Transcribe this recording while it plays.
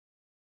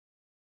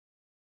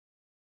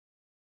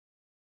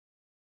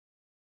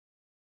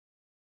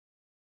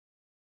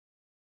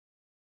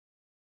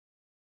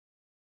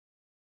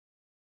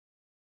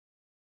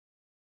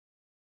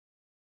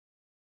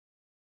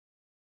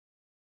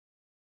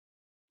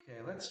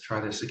Okay, let's try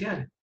this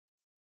again.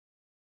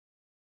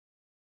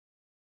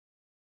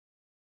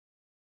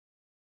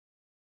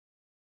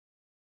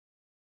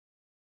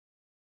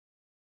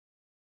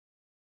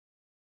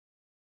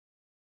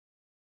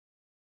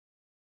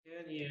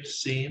 Can you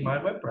see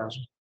my web browser?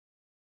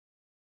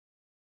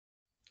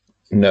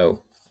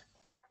 No.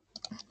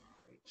 Great.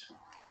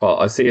 Well,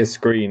 I see a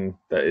screen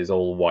that is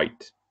all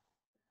white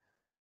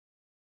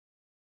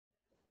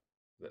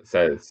that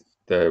says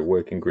the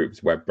working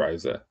group's web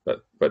browser,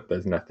 but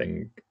there's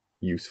nothing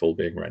useful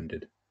being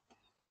rendered.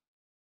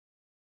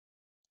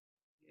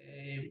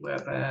 Yay,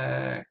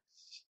 WebEx.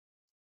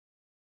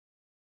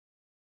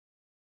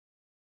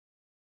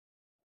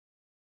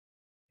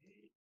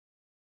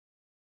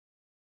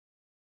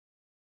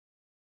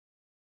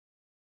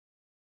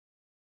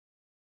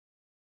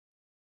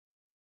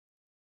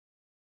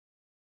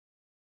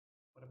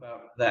 What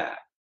about that?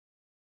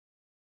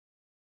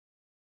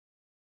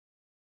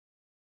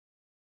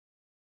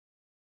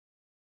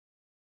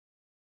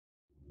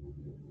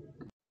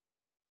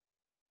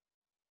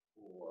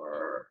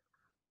 Or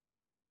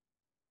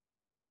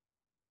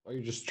Are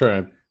you just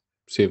trying to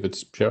see if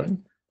it's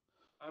showing?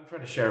 I'm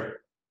trying to share.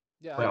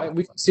 Yeah, Well,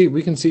 we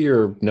can see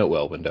your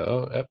Notewell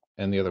window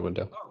and the other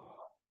window oh,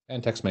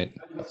 and TextMate.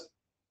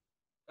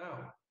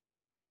 oh.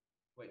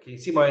 Wait, can you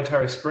see my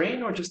entire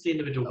screen or just the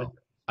individual window?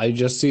 I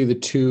just see the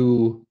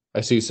two.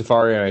 I see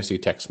Safari and I see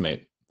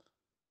TextMate.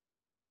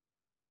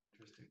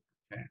 Interesting.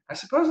 Okay. I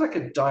suppose I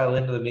could dial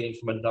into the meeting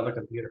from another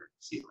computer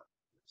and see what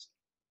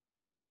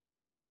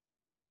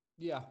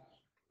Yeah,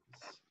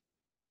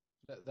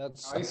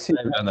 that's I see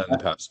I've done that in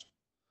the past.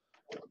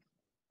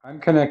 I'm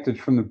connected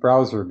from the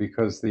browser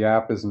because the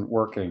app isn't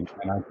working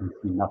and I can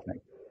see nothing.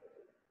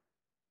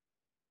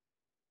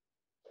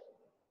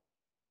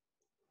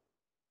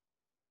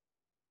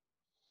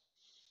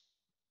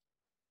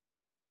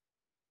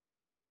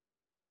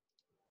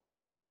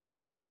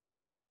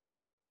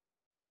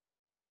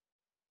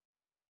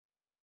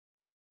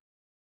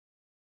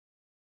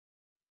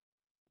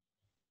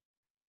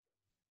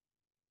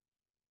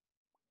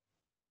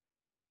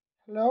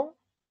 Hello?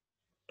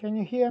 Can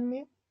you hear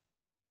me?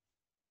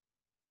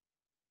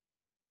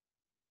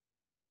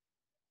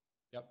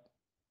 Yep,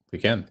 we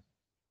can.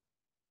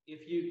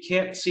 if you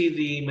can't see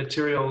the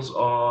materials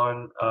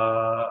on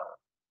the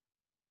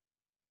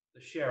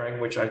sharing,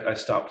 which I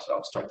stopped, so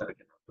I'll start that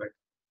again real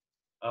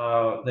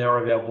quick. They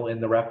are available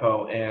in the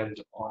repo and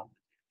on.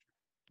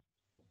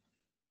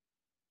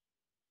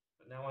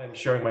 But now I'm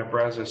sharing my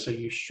browser, so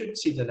you should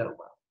see the note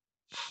well.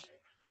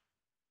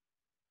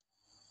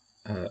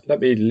 Let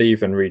me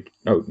leave and read.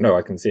 Oh, no,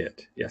 I can see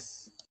it.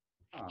 Yes.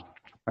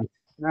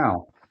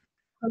 Now,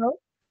 Hello?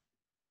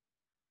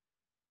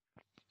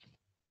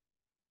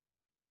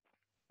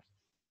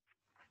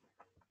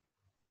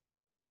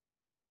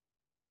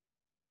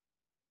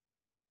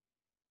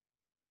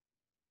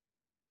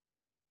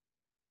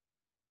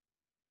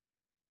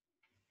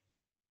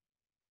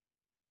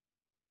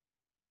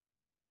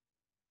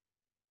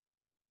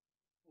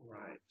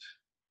 Right.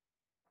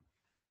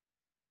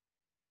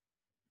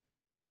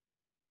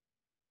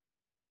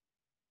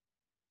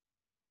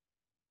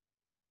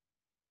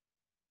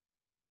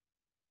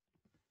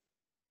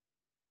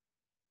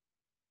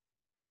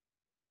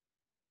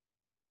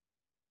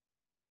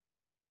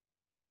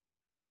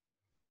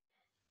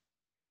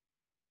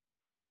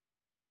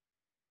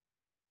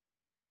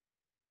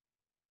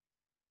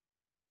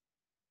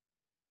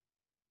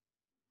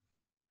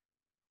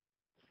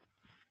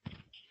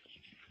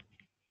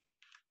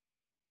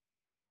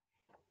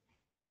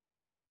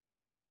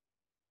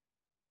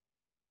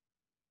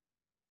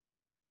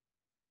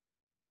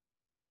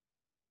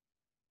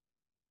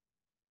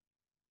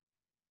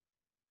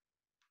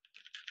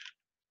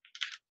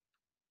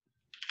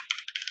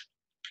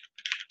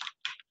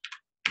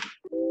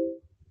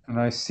 and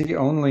I see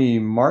only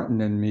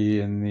Martin and me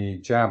in the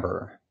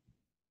Jabber.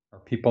 Are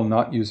people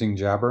not using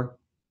Jabber?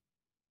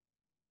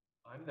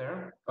 I'm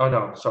there. Oh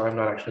no, sorry, I'm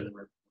not actually in the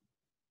room.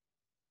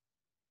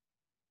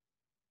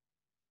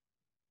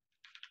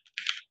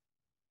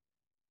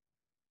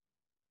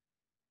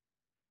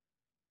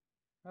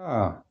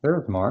 Ah,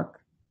 there's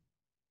Mark.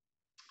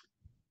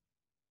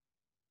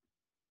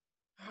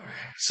 All right,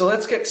 so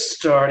let's get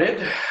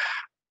started.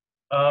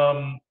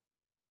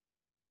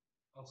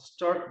 I'll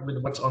start with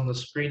what's on the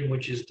screen,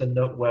 which is the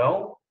note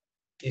well.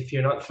 If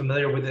you're not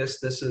familiar with this,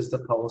 this is the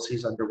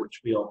policies under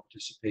which we all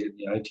participate in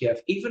the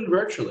IETF, even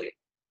virtually.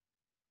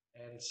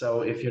 And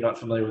so if you're not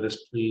familiar with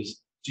this,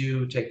 please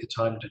do take the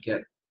time to get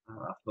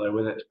familiar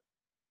with it.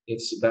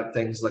 It's about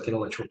things like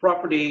intellectual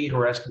property,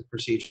 harassment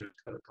procedures,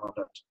 code of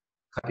conduct,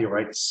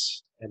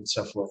 copyrights, and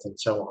so forth and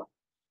so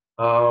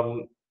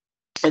on.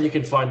 And you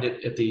can find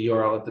it at the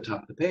URL at the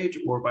top of the page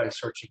or by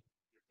searching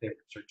your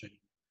favorite search engine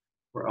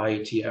for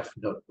IETF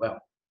note well.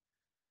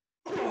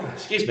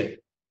 Excuse me.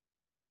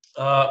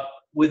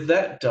 With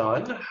that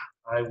done,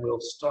 I will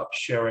stop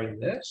sharing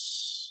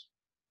this.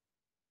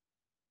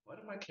 Why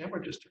did my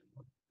camera just turn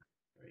on?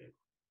 There you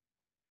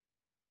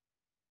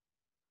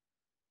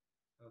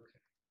go. Okay.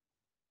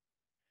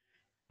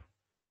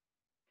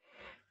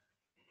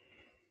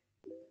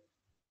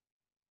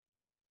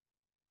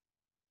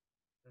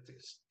 That's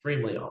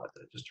extremely odd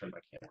that I just turned my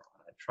camera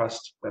on. I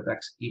trust WebEx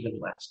even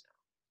less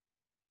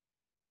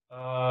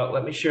now.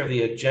 Let me share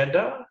the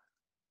agenda.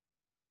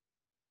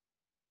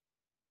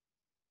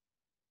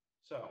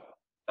 So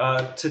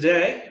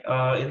today,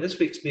 in this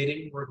week's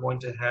meeting, we're going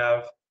to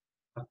have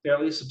a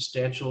fairly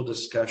substantial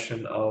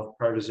discussion of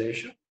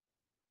prioritization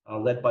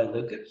led by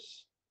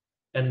Lucas.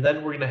 And then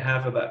we're going to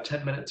have about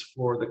 10 minutes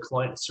for the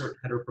client cert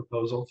header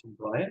proposal from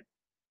Brian.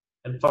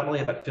 And finally,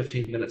 about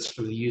 15 minutes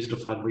for the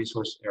user-defined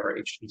resource error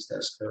HTTP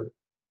status code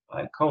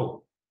by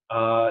Colm.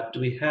 Do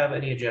we have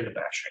any agenda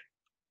bashing?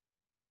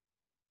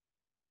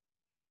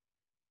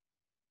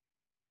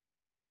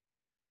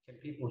 Can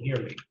people hear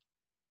me?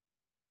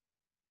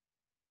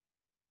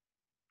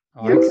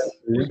 Yes, I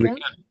we can.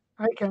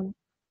 I can.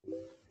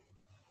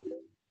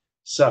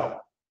 So,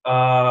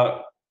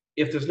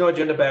 if there's no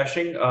agenda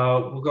bashing,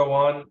 we'll go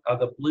on.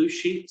 The blue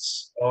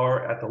sheets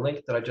are at the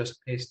link that I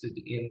just pasted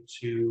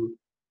into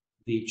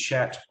the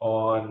chat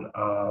on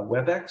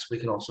WebEx. We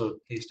can also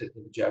paste it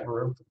in the Jabber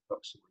room for the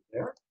folks who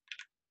are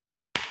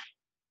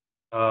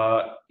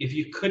there. If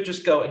you could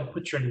just go and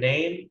put your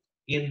name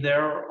in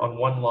there on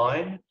one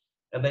line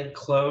and then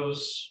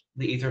close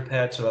the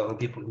Etherpad so that other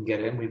people can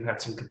get in. We've had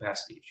some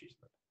capacity issues.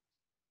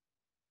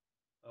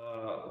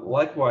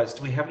 Likewise,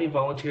 do we have any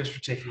volunteers for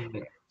taking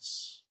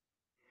minutes?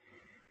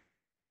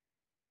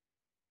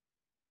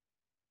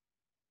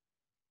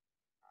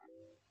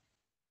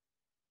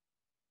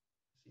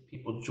 See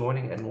people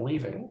joining and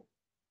leaving.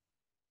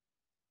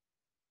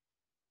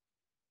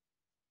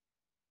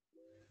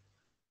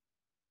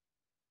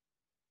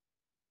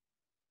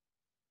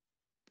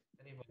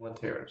 Any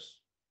volunteers?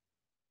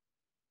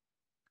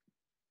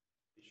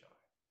 Be shy.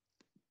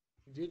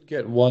 We did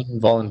get one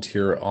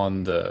volunteer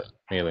on the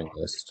mailing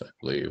list, I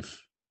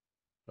believe.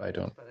 I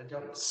don't. But I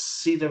don't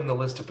see them in the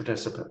list of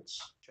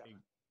participants. Yep.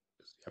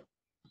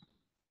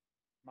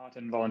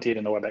 Martin volunteered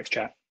in the WebEx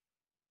chat.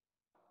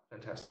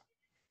 Fantastic.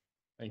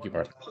 Thank you,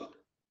 Martin.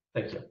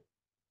 Thank you.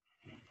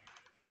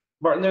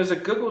 Martin, there's a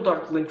Google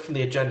Doc link from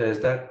the agenda.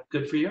 Is that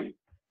good for you?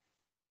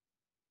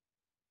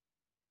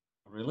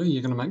 Really?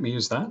 You're going to make me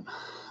use that?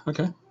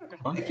 Okay.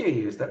 I think you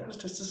use that. Was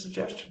just a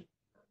suggestion.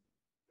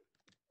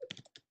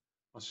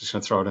 I was just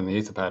going to throw it in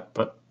the Etherpad,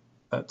 but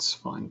that's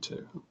fine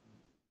too.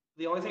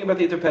 The only thing about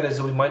the Etherpad is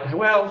that we might,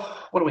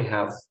 well, what do we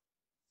have?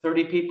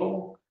 30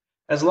 people?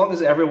 As long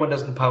as everyone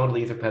doesn't pound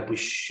the Etherpad, we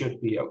should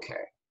be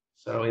okay.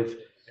 So if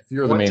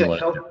You're the main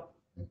one.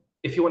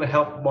 If you want to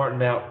help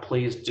Martin out,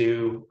 please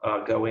do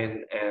go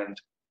in and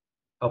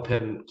help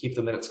him keep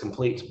the minutes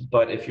complete.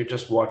 But if you're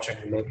just watching,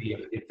 maybe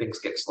if things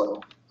get slow.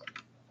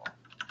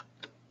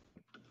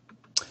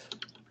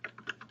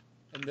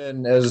 And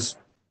then as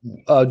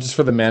just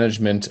for the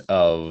management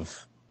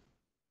of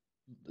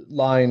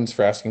lines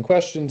for asking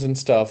questions and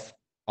stuff,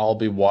 I'll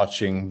be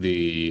watching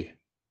the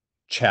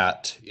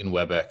chat in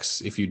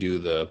WebEx. If you do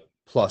the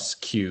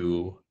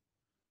 +Q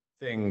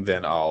thing,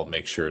 then I'll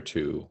make sure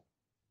to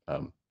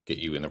get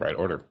you in the right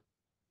order.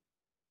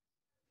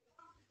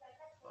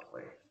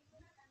 Lovely.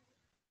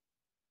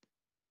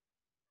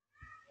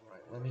 All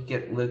right, let me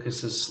get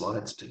Lucas's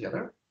slides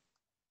together.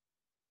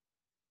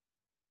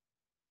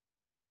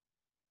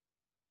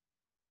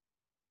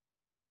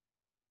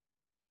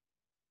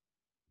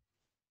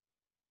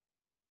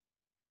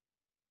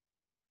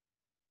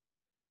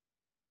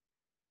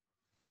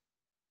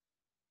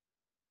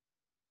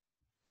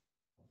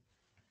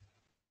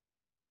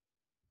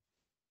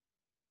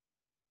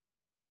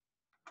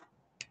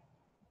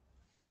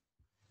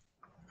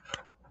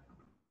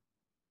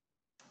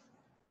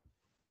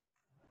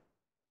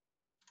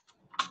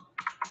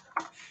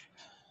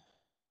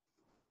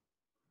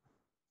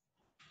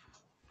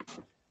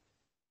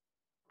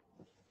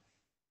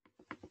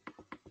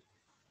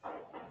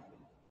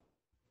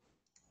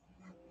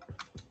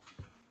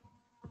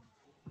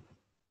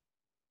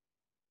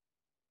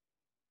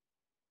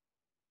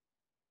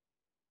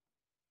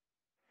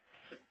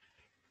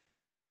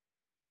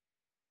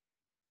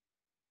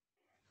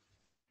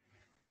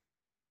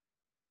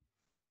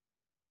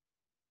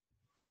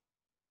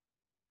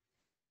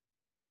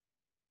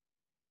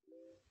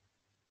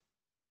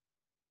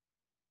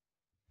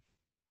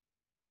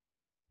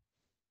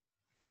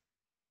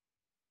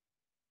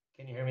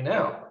 Can you hear me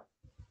now?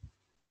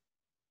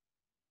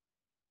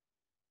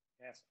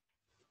 Yes.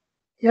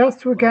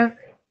 Yes, we can.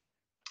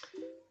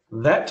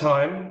 That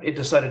time, it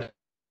decided to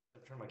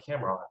turn my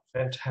camera on.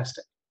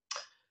 Fantastic.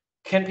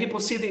 Can people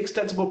see the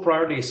extensible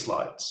priority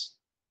slides?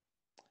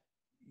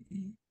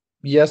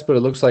 Yes, but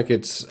it looks like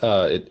it's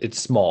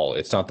small.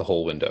 It's not the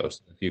whole window.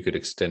 So if you could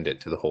extend it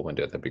to the whole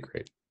window, that'd be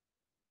great.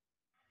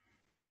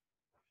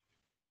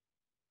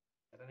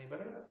 Is that any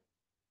better?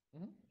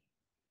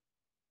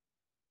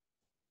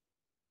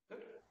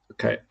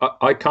 Okay,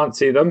 I can't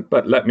see them,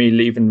 but let me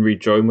leave and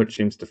rejoin, which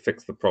seems to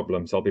fix the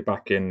problem. So I'll be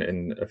back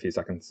in a few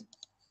seconds.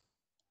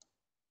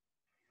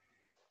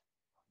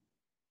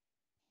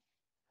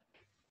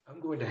 I'm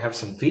going to have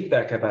some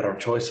feedback about our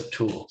choice of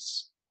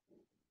tools.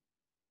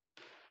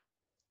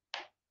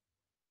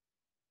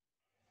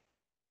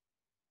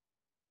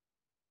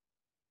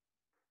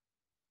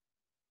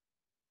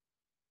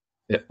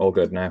 Yeah, all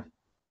good now.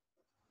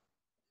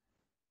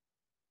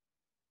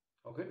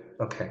 All good?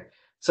 Okay.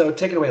 So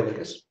take it away,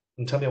 Lucas,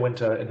 and tell me when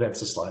to advance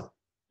the slide.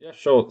 Yeah,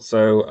 sure.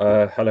 So,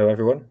 hello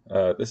everyone.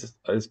 This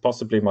is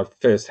possibly my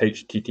first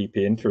HTTP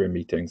interim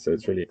meeting, so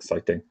it's really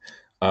exciting.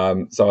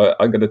 So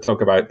I'm going to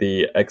talk about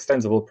the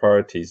extensible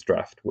priorities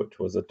draft, which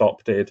was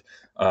adopted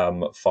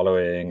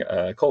following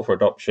a call for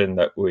adoption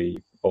that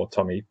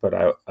Tommy put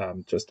out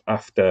just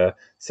after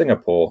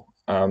Singapore.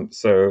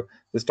 So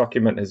this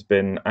document has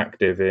been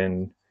active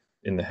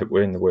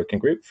we're in the working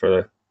group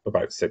for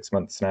about 6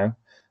 months now.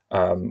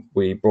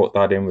 We brought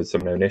that in with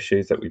some known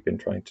issues that we've been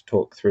trying to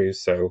talk through.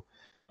 So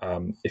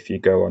if you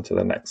go on to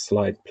the next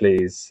slide,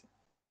 please.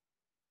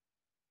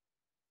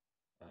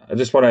 I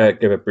just want to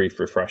give a brief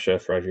refresher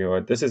for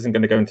everyone. This isn't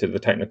going to go into the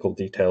technical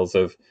details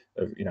of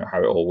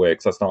how it all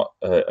works. That's not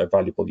a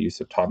valuable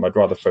use of time. I'd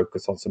rather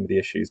focus on some of the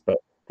issues, but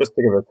just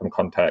to give it some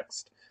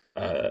context,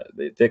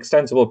 the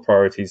extensible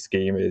priorities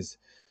scheme is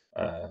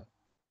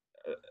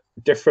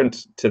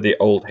different to the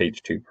old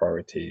H2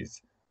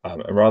 priorities.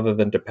 And rather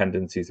than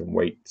dependencies and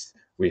weights,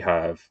 we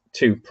have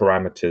two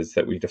parameters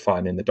that we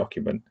define in the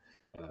document.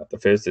 The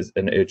first is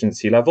an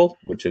urgency level,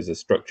 which is a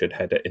structured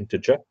header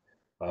integer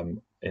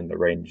in the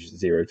range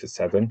 0 to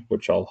 7,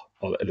 which I'll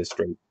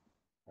illustrate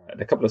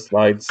in a couple of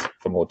slides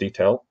for more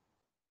detail.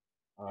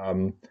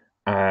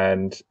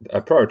 And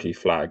a priority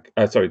flag,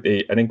 an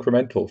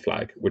incremental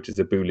flag, which is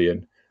a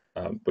Boolean,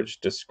 which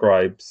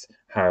describes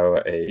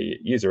how a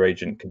user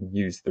agent can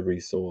use the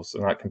resource,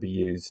 and that can be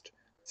used,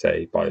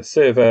 say, by a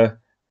server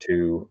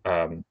to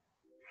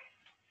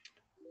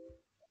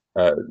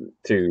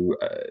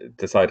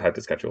decide how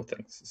to schedule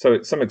things.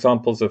 So some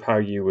examples of how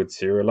you would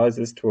serialize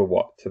this to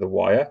the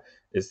wire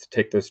is to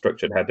take those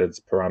structured headers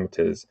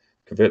parameters,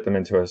 convert them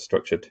into a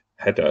structured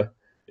header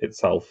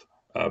itself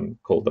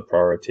called the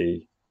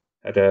priority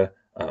header,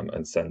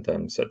 and send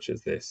them such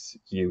as this: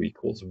 u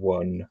equals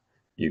 1,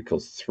 u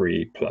equals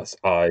 3 plus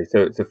I.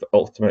 So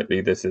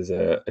ultimately this is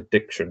a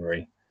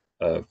dictionary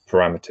of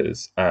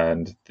parameters,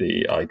 and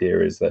the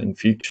idea is that in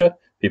future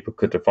people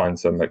could define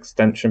some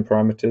extension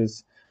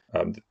parameters.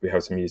 We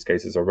have some use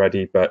cases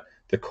already, but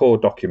the core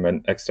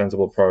document,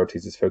 Extensible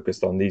Priorities, is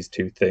focused on these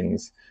two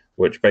things,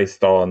 which,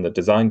 based on the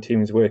design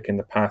team's work in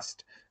the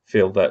past,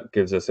 feel that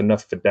gives us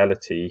enough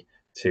fidelity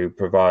to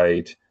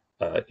provide,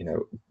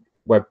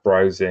 web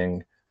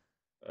browsing,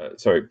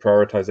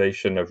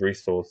 prioritization of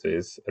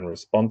resources and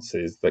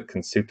responses that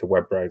can suit a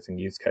web browsing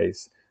use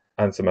case,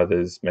 and some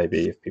others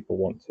maybe if people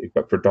want to,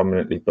 but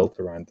predominantly built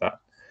around that.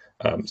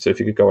 So if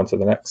you could go on to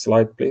the next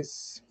slide,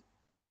 please.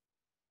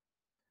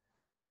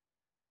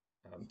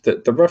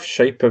 The rough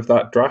shape of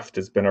that draft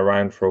has been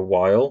around for a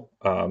while,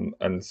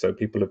 and so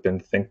people have been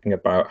thinking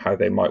about how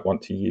they might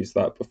want to use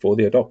that before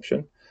the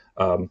adoption.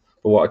 But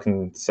what I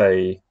can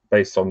say,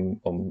 based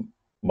on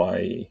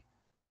my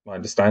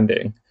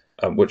understanding,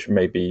 which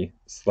may be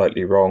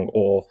slightly wrong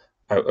or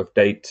out of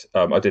date,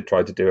 I did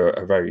try to do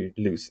a very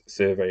loose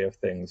survey of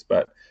things,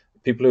 but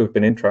people who have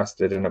been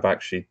interested and have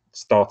actually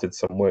started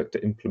some work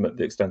to implement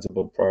the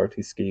extensible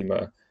priority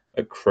schema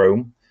at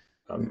Chrome,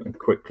 and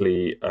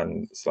quickly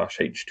and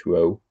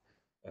 /H2O,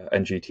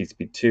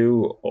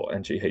 ngTCP2 or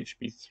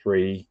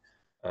ngHB3.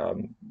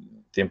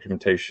 The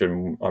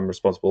implementation I'm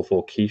responsible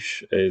for,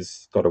 Quiche,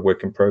 is got a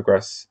work in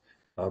progress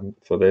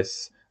for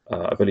this.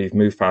 I believe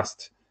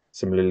MoveFast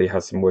similarly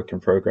has some work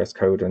in progress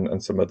code,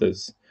 and some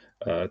others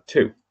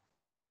too.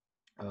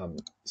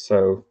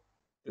 So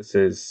this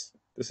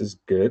is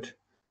good.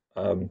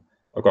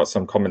 I've got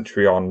some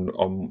commentary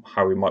on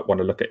how we might want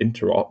to look at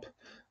interop,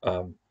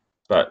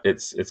 but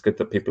it's good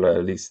that people are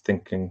at least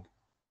thinking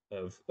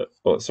of,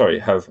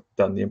 have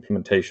done the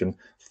implementation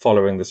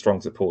following the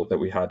strong support that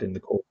we had in the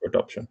call for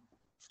adoption.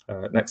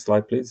 Next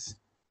slide, please.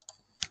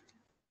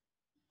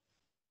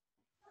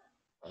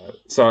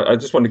 So I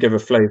just want to give a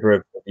flavor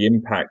of the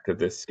impact of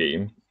this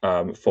scheme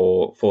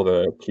for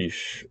the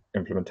Quiche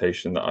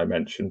implementation that I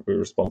mentioned we're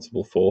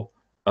responsible for.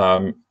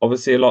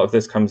 Obviously, a lot of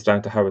this comes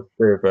down to how a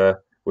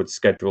server would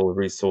schedule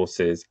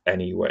resources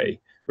anyway,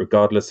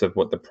 regardless of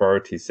what the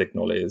priority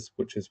signal is,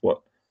 which is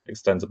what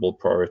extensible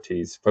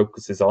priorities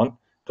focuses on.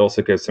 It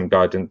also gives some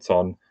guidance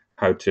on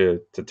how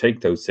to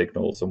take those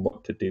signals and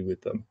what to do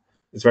with them.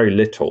 It's very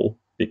little,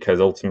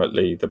 because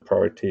ultimately the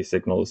priority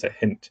signal is a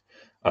hint.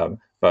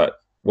 But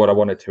what I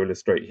wanted to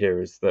illustrate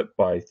here is that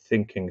by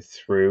thinking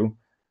through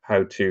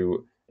how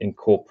to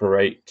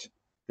incorporate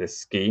this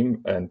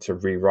scheme and to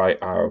rewrite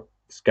our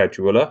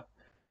scheduler,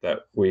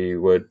 that we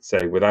would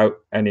say without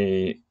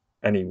any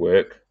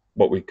work,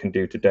 what we can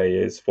do today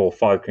is for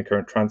 5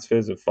 concurrent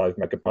transfers of 5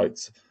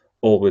 megabytes,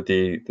 all with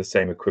the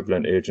same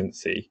equivalent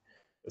urgency.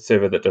 A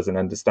server that doesn't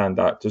understand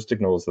that just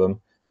ignores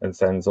them and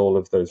sends all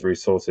of those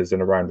resources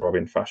in a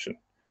round-robin fashion.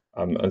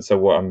 And so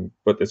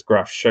what this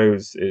graph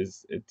shows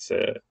is it's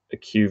a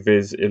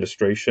QViz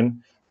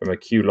illustration from a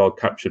Q log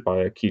captured by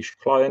a Quiche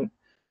client,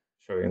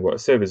 showing what a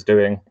server's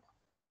doing,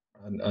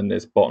 and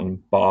this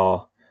bottom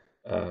bar,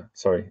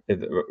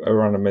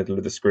 around the middle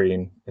of the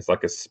screen, is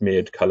like a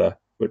smeared color,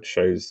 which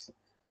shows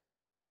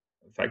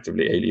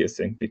effectively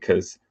aliasing,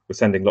 because we're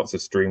sending lots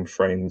of stream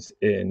frames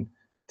in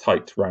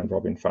tight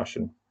round-robin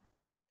fashion.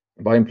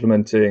 By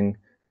implementing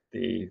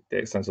the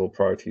extensible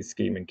priority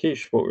scheme in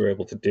Quiche, what we were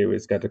able to do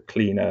is get a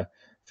cleaner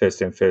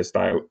first in, first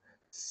out,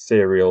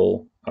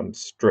 serial,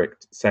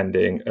 strict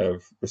sending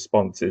of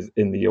responses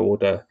in the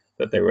order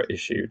that they were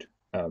issued,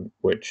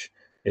 which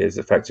is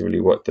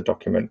effectively what the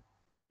document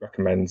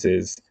recommends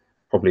is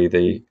probably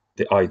the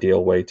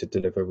ideal way to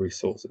deliver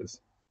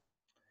resources.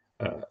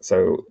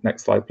 So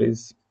next slide,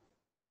 please.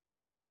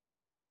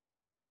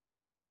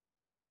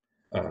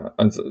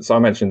 And so I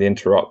mentioned the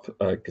interop.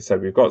 Like I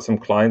said, we've got some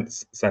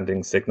clients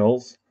sending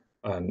signals,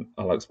 and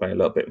I'll explain a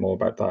little bit more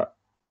about that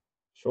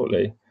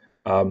shortly.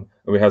 And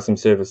we have some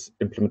service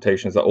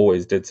implementations that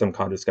always did some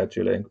kind of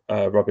scheduling.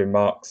 Robin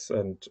Marks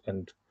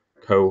and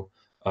co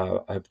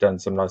have done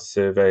some nice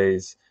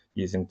surveys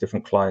using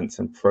different clients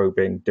and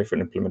probing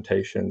different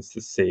implementations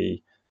to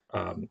see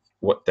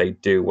what they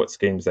do, what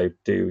schemes they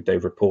do.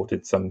 They've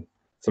reported some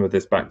of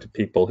this back to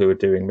people who are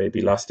doing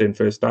maybe last in,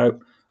 first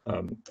out,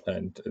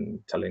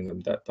 and telling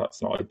them that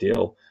that's not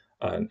ideal.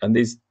 And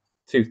these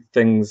two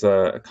things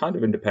are kind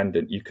of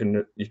independent. You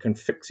can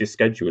fix your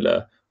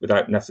scheduler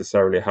without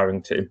necessarily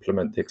having to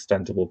implement the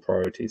extendable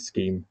priority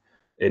scheme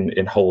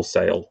in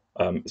wholesale,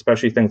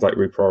 especially things like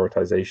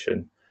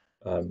reprioritization.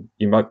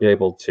 You might be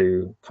able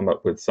to come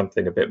up with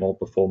something a bit more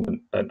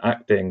performant and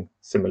acting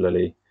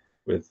similarly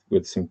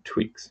with some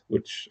tweaks,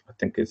 which I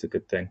think is a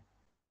good thing.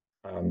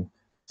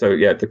 So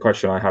yeah, the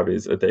question I have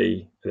is, are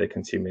they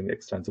consuming the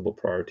extensible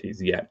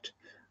priorities yet?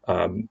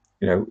 You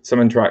know, some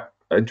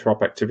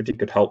interop activity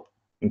could help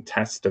and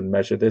test and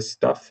measure this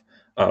stuff.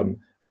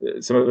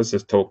 Some of us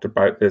have talked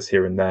about this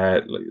here and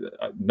there.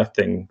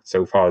 Nothing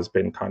so far has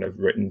been kind of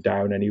written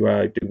down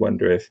anywhere. I do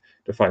wonder if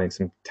defining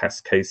some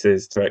test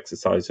cases to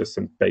exercise just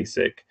some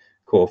basic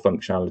core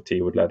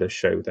functionality would let us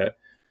show that,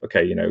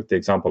 okay, you know, the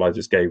example I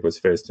just gave was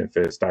first in,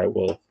 first out.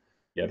 Well,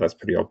 yeah, that's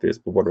pretty obvious.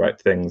 But what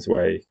about things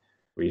where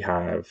we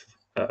have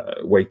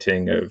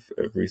weighting of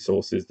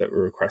resources that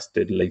were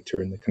requested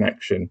later in the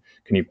connection?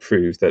 Can you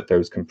prove that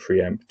those can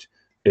preempt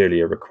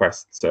earlier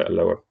requests at a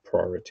lower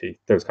priority?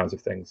 Those kinds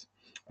of things.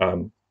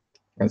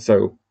 And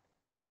so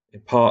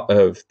part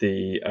of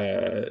the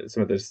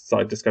some of the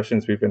side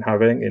discussions we've been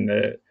having in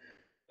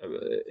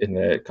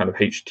the kind of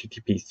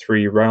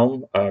HTTP3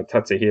 realm,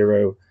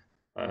 Tatsuhiro,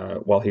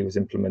 while he was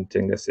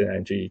implementing this in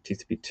NG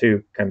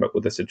TCP2, came up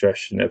with a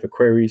suggestion of a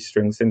query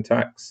string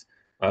syntax,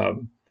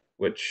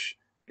 which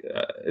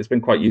has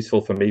been quite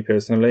useful for me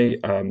personally.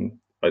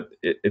 But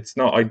it's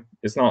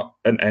not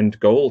an end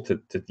goal to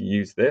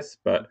use this,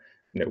 but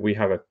you know, we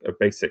have a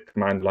basic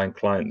command line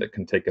client that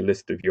can take a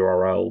list of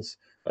URLs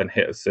and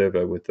hit a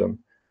server with them.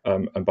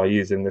 And by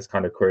using this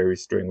kind of query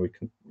string, we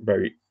can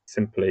very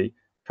simply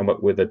come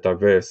up with a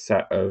diverse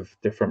set of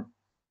different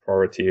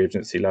priority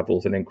urgency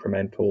levels and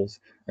incrementals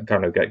and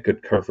kind of get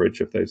good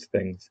coverage of those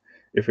things.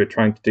 If we're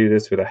trying to do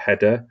this with a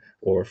header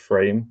or a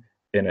frame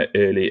in an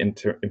early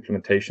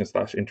implementation /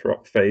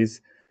 interop phase,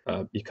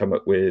 you come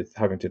up with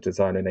having to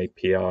design an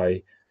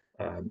API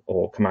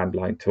or command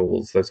line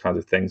tools, those kinds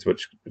of things,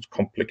 which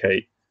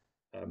complicate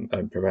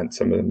and prevent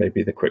some of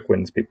maybe the quick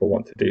wins people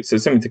want to do. So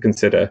something to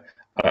consider.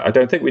 I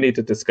don't think we need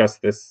to discuss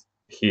this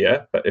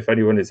here, but if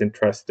anyone is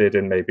interested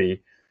in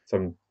maybe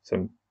some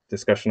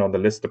discussion on the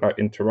list about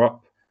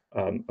interop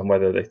and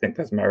whether they think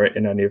there's merit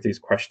in any of these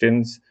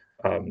questions,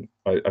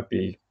 I'd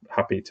be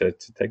happy to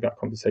take that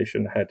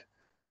conversation ahead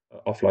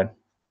offline.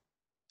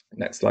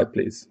 Next slide,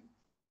 please.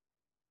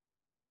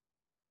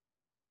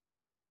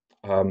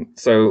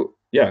 So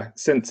yeah,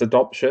 since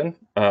adoption,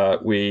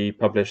 we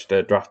published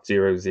a draft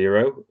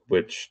 00,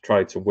 which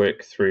tried to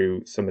work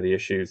through some of the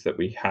issues that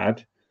we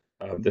had.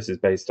 This is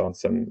based on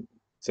some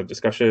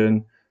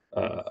discussion,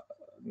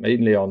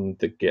 mainly on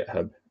the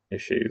GitHub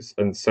issues.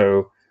 And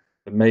so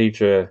the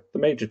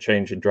major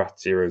change in draft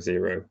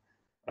 00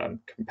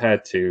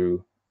 compared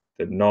to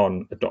the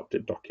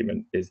non-adopted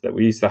document is that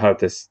we used to have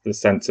the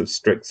sense of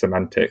strict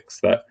semantics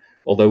that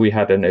although we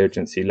had an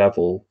urgency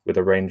level with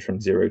a range from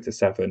 0 to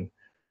 7,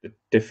 the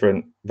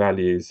different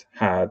values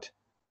had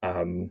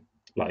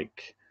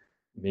like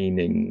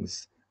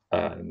meanings,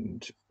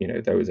 and you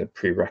know, there was a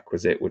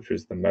prerequisite which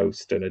was the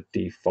most and a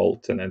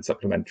default and then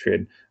supplementary,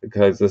 and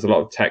because there's a lot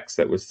of text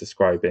that was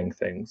describing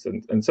things,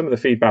 and some of the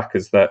feedback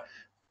is that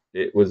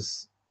it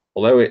was,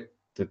 although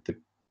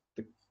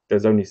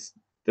there's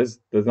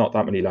not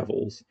that many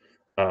levels,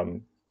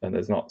 and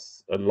there's not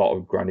a lot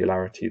of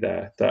granularity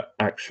there, that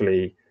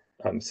actually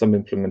some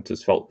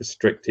implementers felt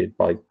restricted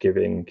by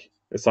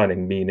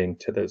assigning meaning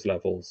to those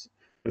levels.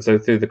 And so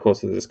through the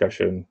course of the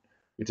discussion,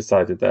 we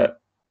decided that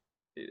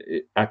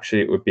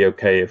it would be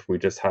okay if we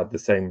just had the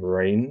same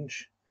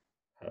range,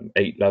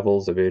 8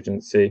 levels of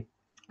urgency,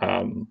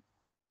 and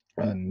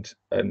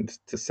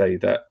to say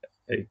that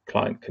a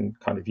client can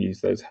kind of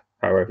use those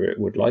however it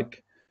would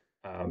like,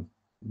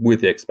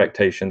 with the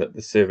expectation that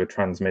the server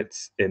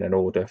transmits in an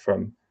order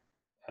from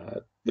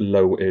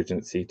low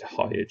urgency to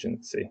high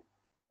urgency.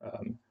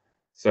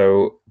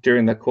 So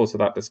during the course of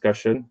that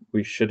discussion,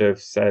 we should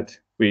have said,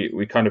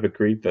 we kind of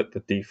agreed that the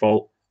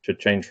default should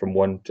change from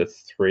 1 to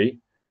 3,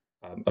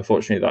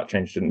 Unfortunately, that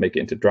change didn't make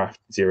it into draft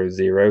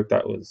 00.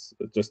 That was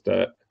just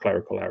a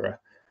clerical error.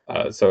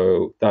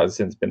 So that has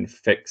since been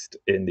fixed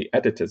in the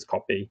editor's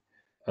copy,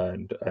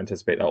 and I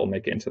anticipate that will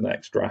make it into the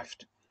next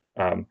draft.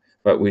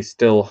 But we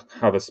still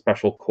have a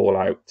special call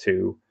out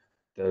to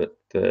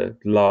the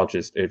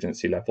largest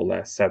urgency level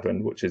there,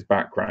 7, which is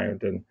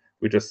background. And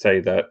we just say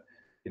that,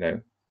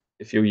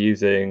 if you're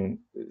using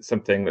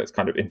something that's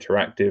kind of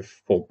interactive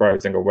for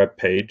browsing a web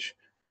page,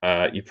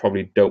 you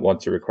probably don't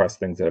want to request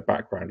things at a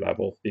background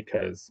level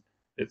because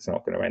it's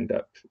not going to end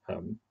up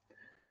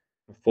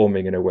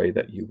performing in a way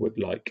that you would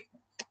like.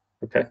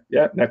 Okay,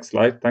 yeah, next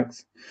slide.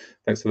 Thanks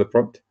for the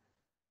prompt.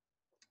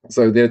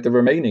 So the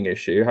remaining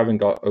issue, having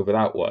got over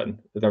that one,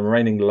 the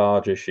remaining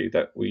large issue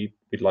that we'd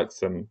like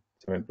some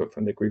input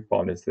from the group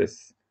on is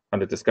this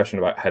kind of discussion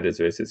about headers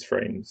versus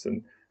frames,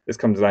 and this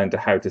comes down to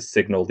how to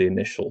signal the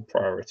initial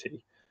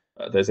priority.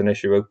 There's an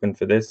issue open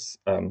for this.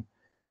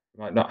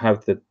 Might not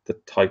have the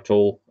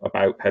title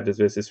about headers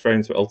versus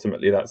frames, but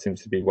ultimately that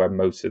seems to be where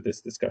most of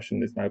this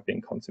discussion is now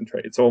being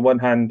concentrated. So on one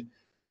hand,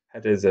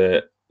 headers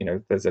are,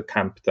 there's a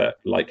camp that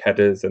like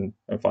headers and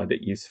find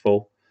it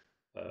useful.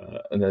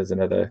 And there's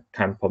another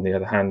camp on the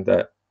other hand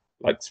that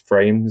likes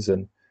frames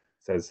and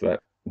says that,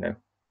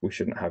 we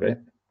shouldn't have it.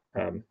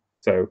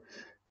 So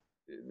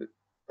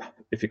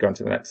if you go on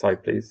to the next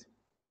slide, please.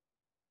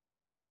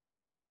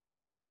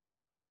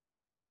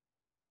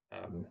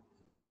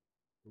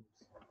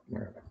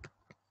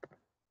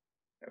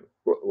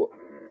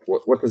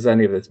 What does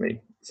any of this mean?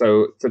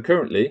 So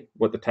currently,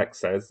 what the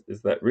text says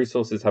is that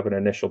resources have an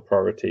initial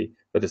priority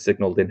that is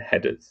signaled in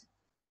headers.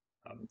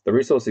 The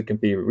resources can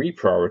be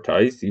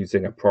reprioritized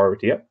using a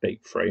priority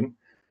update frame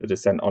that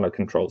is sent on a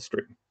control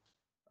stream.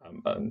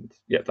 And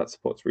yeah, that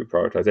supports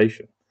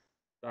reprioritization.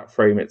 That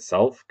frame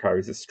itself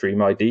carries a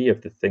stream ID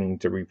of the thing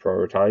to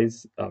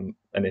reprioritize. And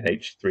in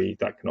H3,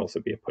 that can also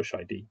be a push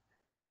ID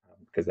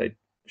because they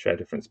share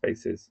different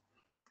spaces.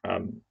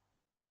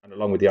 And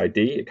along with the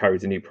ID, it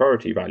carries a new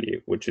priority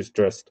value, which is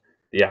just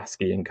the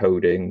ASCII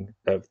encoding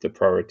of the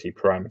priority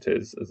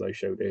parameters, as I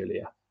showed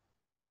earlier.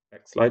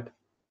 Next slide.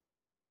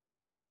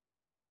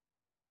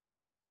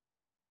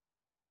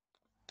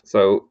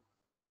 So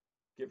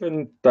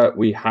given that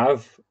we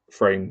have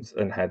frames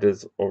and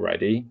headers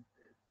already,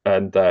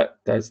 and that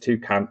there's two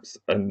camps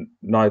and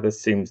neither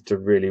seems to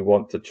really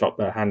want to chop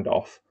their hand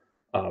off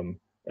and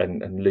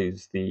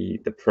lose the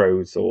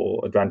pros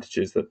or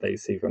advantages that they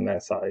see from their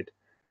side,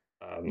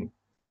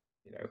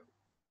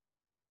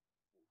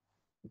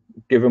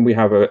 given we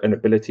have an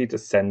ability to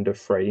send a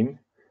frame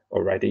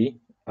already,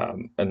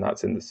 and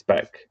that's in the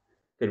spec,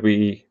 could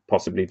we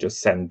possibly just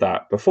send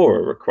that before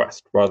a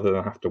request rather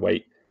than have to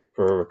wait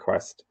for a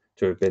request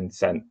to have been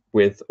sent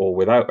with or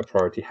without a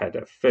priority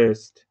header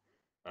first,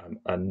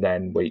 and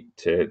then wait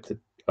to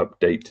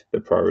update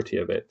the priority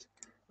of it?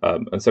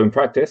 And so in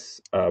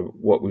practice,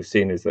 what we've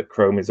seen is that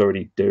Chrome is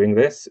already doing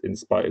this in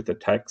spite of the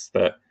text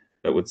that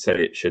would say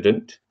it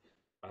shouldn't.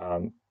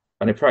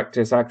 And in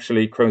practice,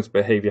 actually, Chrome's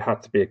behavior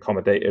had to be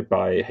accommodated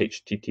by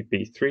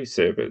HTTP3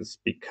 servers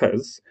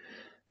because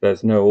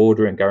there's no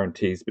ordering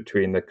guarantees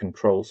between the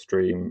control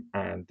stream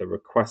and the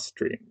request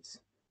streams.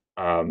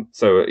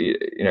 So,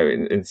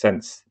 in a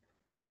sense,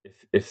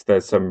 if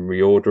there's some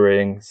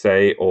reordering,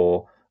 say,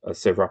 or a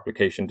server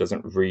application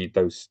doesn't read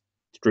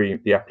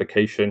the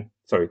application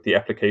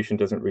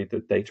doesn't read the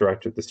data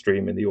out of the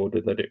stream in the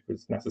order that it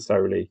was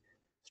necessarily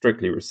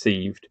strictly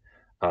received,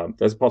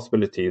 there's a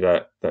possibility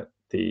that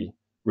the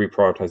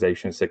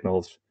reprioritization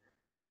signals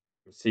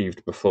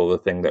received before the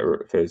thing that it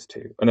refers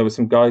to. And there was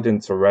some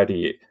guidance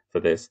already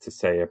for this to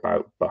say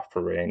about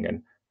buffering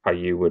and how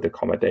you would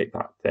accommodate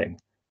that thing.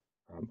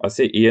 I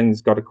see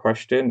Ian's got a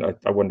question.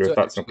 I wonder if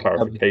that's some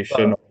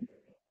clarification.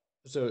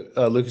 So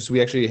Lucas,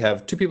 we actually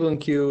have two people in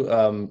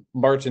queue.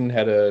 Martin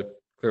had a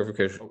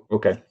clarification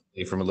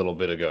from a little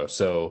bit ago.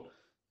 So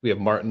we have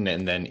Martin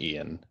and then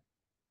Ian.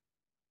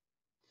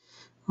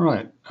 All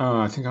right.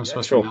 I think I'm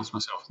supposed to announce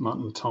myself.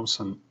 Martin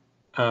Thompson.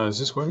 Is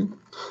this working?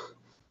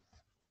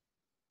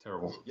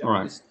 Terrible. Yeah, all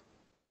right.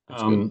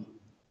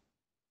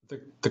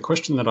 The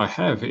question that I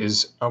have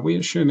is, are we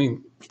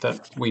assuming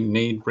that we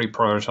need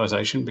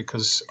reprioritization?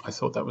 Because I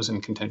thought that was in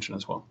contention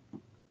as well.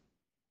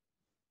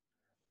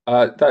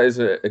 That is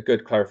a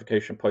good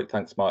clarification point.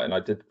 Thanks, Martin. I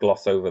did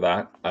gloss over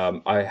that.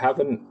 I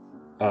haven't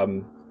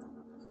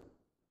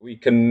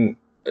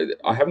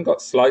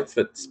got slides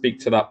that speak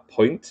to that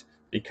point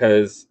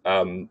because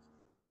I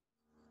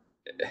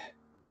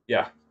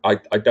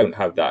don't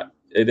have that.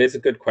 It is a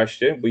good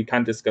question. We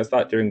can discuss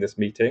that during this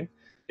meeting.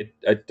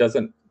 It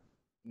doesn't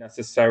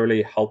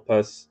necessarily help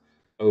us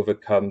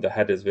overcome the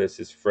headers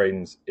versus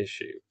frames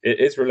issue. It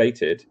is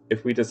related.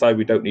 If we decide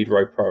we don't need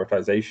row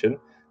prioritization,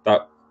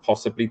 that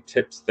possibly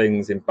tips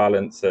things in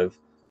balance of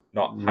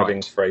not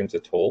having frames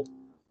at all.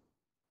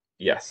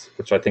 Yes,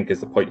 which I think is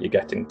the point you're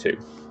getting to.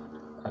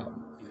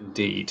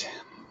 Indeed.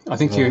 I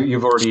think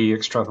you've already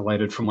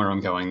extrapolated from where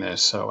I'm going there,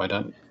 so I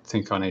don't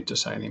think I need to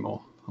say any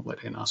more. I'll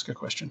let Ian ask a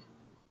question.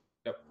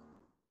 Yep.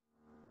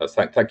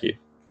 Thank you.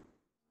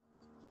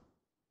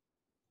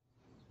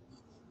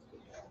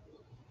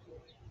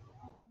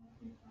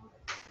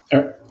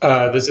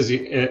 This is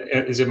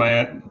it my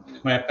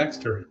up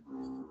next or?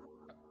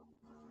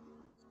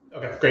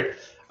 Okay, great.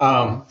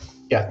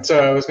 Yeah, so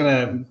I was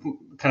going to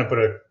kind of put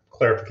a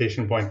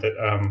clarification point that,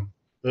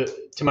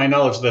 to my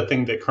knowledge, the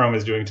thing that Chrome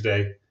is doing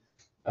today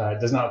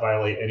does not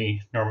violate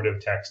any normative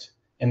text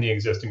in the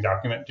existing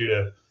document due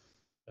to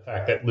the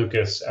fact that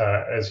Lucas,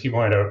 as he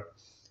pointed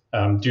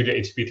out, due to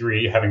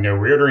HTTP3 having no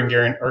ordering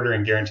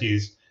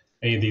guarantees,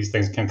 any of these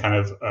things can kind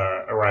of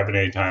arrive at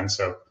any time.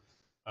 So,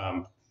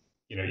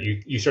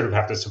 you sort of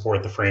have to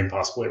support the frame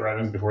possibly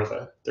arriving before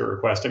the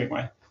request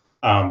anyway.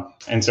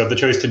 And so the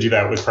choice to do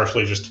that was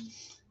partially just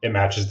it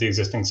matches the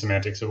existing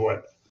semantics of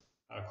what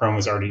Chrome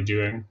was already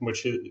doing,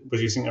 which was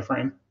using a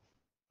frame.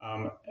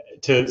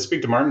 To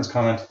speak to Martin's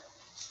comment,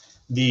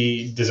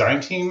 the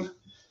design team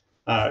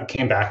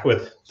came back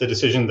with the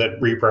decision that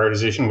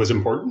reprioritization was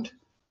important,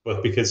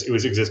 both because it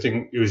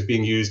was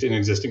being used in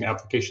existing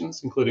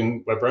applications,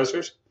 including web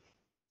browsers,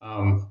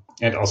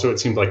 and also it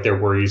seemed like there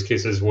were use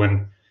cases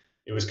when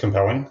it was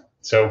compelling.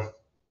 So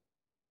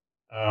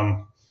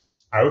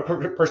I would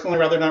personally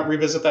rather not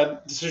revisit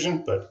that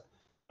decision, but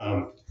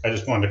I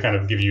just wanted to kind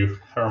of give you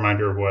a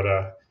reminder of what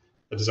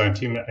the design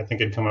team I think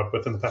had come up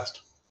with in the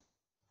past.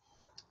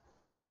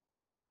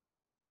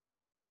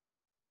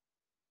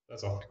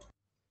 That's all.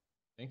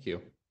 Thank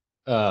you.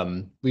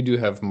 We do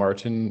have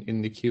Martin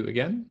in the queue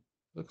again,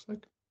 looks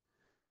like.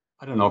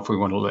 I don't know if we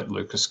want to let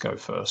Lucas go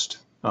first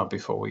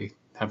before we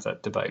have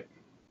that debate.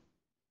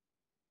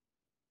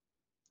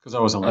 Because I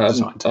was on the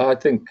design team. I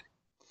think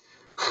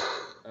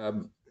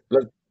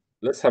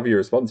let's have your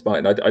response,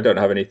 Martin. I don't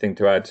have anything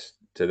to add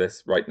to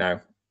this right now.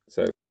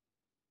 So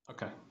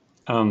okay.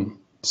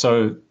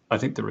 So I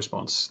think the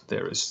response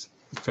there is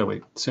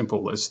fairly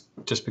simple. Is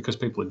just because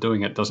people are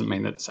doing it doesn't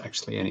mean that it's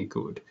actually any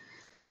good.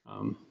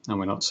 And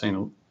we're not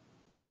seeing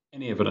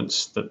any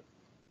evidence that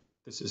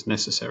this is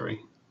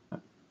necessary. We're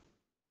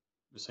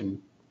seeing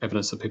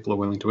evidence that people are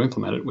willing to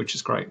implement it, which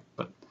is great,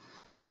 but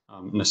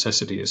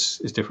necessity is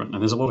different.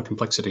 And there's a lot of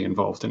complexity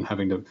involved in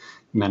having to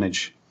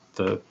manage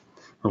the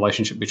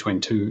relationship between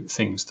two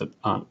things that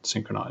aren't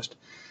synchronized.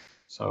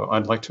 So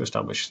I'd like to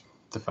establish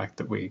the fact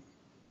that we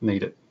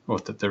need it, or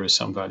that there is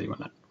some value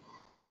in it,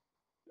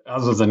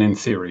 other than in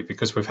theory,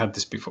 because we've had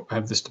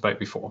this debate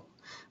before.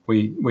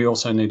 We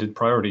also needed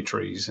priority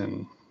trees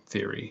in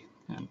theory,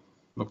 and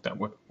looked at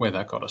where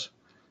that got us.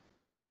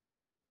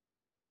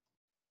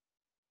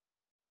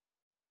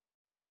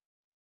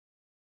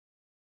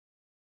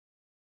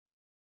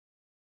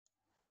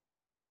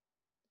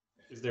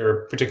 Is there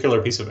a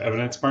particular piece of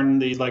evidence, Martin,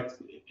 that you'd like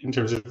in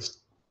terms of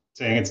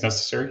saying it's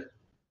necessary?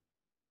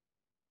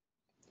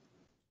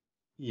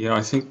 Yeah,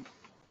 I think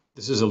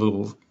this is a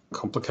little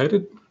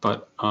complicated,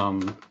 but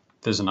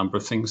there's a number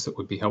of things that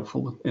would be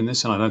helpful in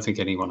this, and I don't think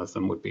any one of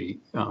them would be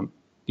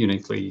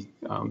uniquely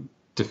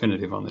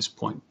definitive on this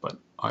point, but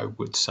I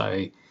would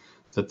say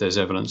that there's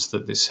evidence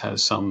that this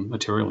has some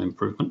material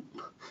improvement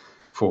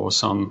for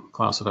some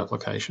class of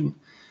application,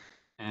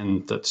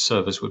 and that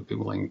servers would be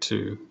willing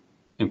to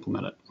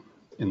implement it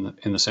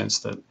in the sense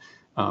that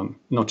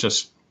not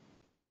just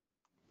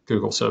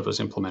Google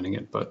servers implementing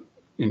it, but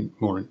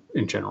more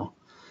in general,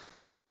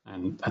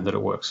 and that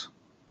it works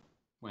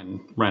when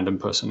random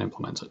person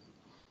implements it.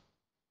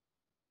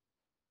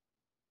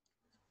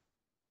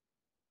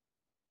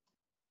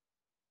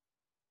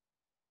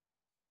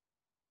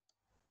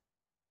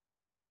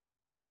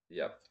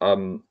 yeah,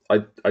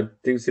 I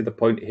do see the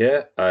point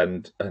here,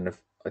 and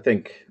I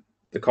think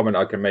the comment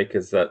I can make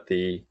is that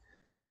the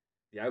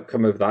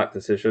outcome of that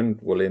decision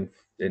will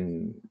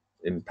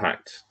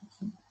impact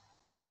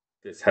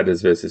this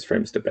headers versus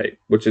frames debate,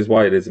 which is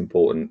why it is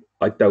important.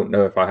 I don't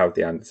know if I have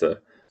the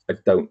answer. I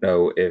don't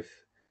know if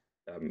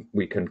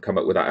we can come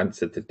up with that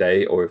answer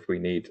today, or if we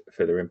need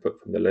further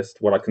input from the list.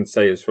 What I can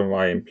say is from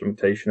my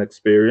implementation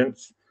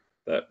experience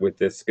that with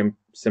this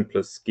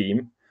simpler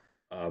scheme,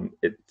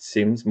 it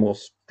seems more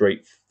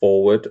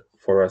straightforward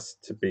for us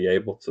to be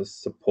able to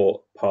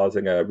support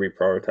parsing a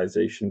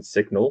reprioritization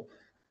signal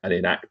and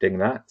enacting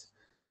that.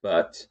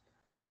 But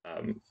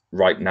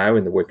right now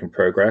in the work in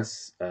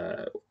progress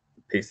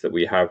piece that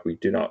we have, we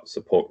do not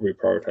support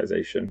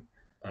reprioritization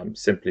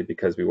simply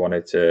because we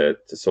wanted to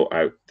sort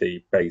out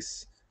the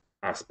base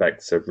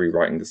aspects of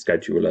rewriting the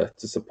scheduler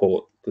to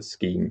support the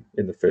scheme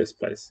in the first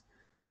place.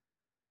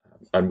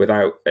 And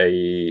without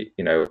a,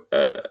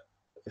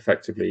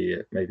 effectively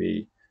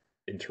maybe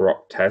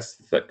interop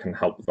test that can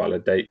help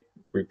validate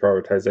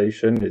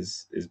reprioritization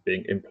is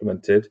being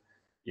implemented,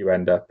 you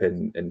end up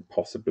in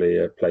possibly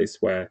a place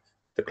where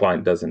the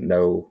client doesn't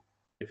know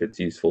if it's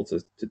useful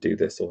to do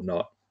this or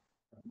not.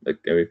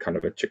 Kind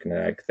of a chicken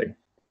and egg thing.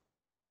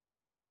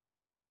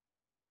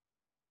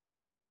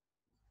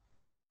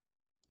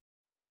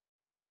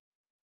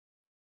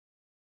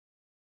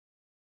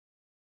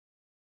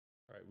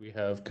 All right, we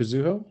have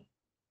Kazuho.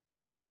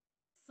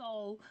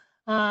 So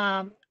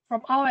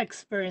from our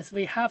experience,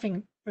 we have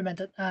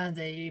implemented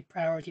the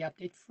priority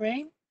update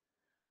frame.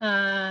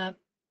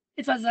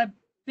 It was a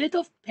bit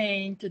of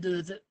pain to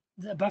do the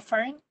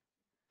buffering.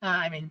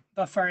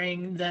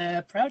 Buffering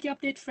the priority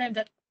update frame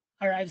that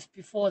arrives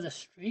before the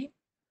stream,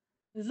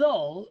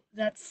 though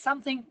that's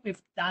something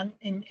we've done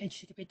in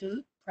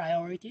HTTP2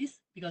 priorities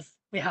because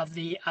we have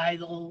the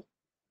idle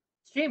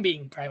stream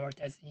being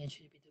prioritized in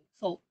HTTP2.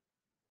 So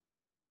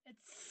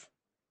it's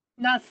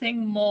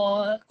nothing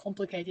more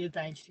complicated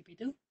than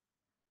HTTP2.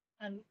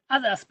 And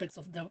other aspects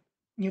of the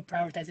new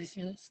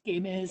prioritization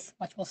scheme is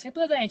much more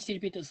simpler than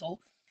HTTP2. So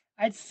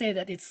I'd say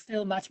that it's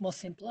still much more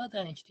simpler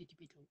than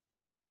HTTP2.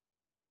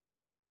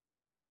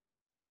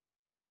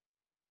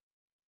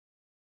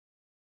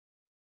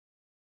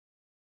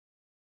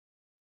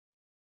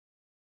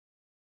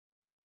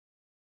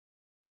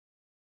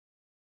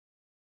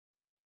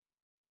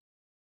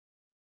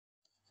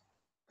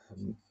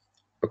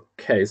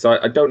 Okay, so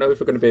I don't know if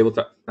we're going to be able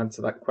to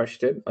answer that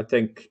question. I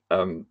think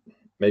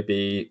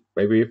maybe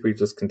if we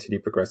just continue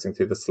progressing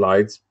through the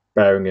slides,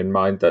 bearing in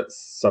mind that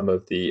some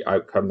of the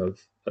outcome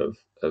of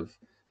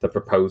the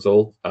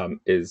proposal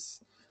is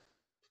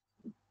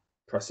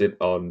pressing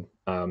on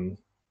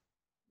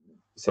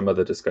some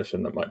other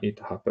discussion that might need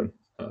to happen,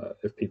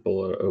 if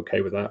people are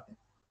okay with that.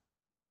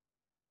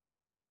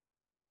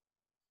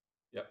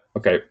 Yeah.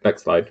 Okay,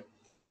 next slide.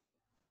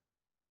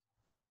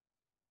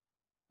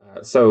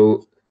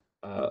 So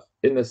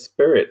in the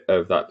spirit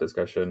of that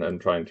discussion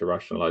and trying to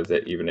rationalize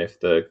it, even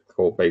if the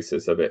core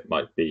basis of it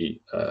might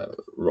be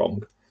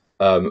wrong,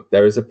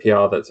 there is a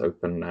PR that's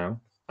open now.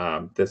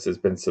 This has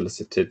been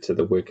solicited to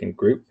the working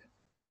group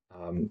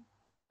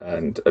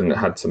and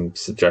had some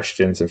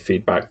suggestions and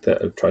feedback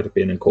that have tried to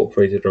be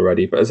incorporated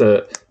already. But as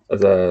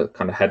a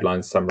kind of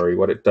headline summary,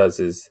 what it does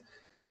is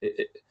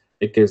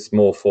it gives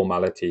more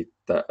formality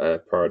that a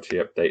priority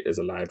update is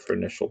allowed for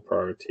initial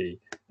priority.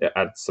 It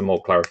adds some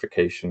more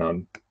clarification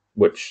on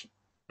which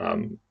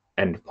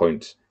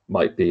endpoint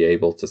might be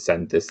able to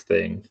send this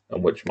thing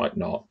and which might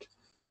not.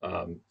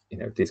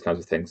 These kinds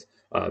of things.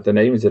 The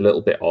name is a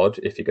little bit odd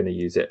if you're going to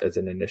use it as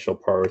an initial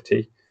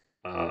priority.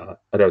 I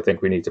don't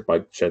think we need to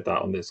bug shed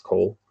that on this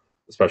call,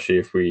 especially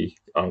if we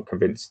aren't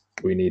convinced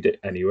we need it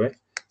anyway.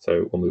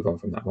 So we'll move on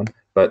from that one.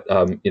 But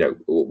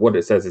what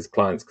it says is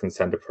clients can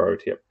send a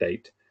priority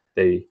update.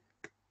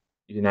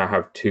 You now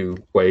have two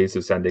ways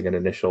of sending an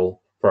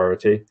initial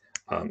priority.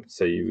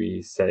 So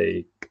we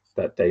say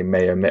that they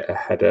may omit a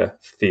header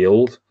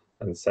field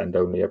and send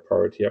only a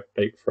priority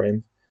update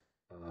frame.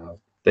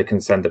 They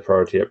can send a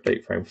priority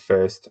update frame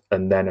first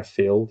and then a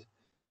field.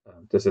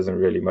 This isn't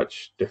really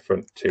much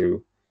different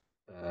to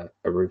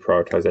a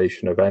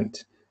reprioritization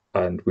event.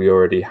 And we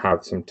already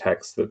have some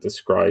text that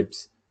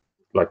describes,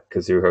 like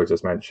Kazuho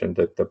just mentioned,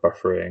 the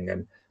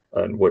buffering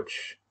and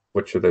which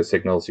of those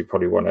signals you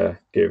probably want to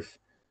give.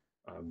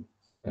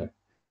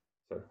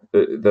 So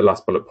the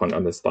last bullet point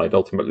on this slide,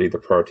 ultimately the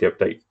priority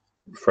update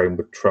frame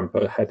would trump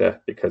a header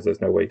because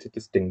there's no way to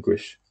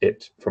distinguish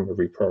it from a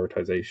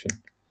reprioritization.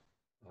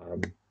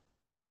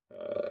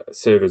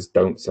 Servers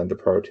don't send a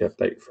priority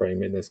update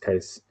frame in this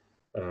case.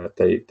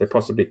 They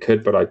possibly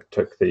could, but I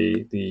took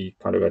the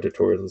kind of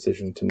editorial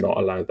decision to not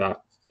allow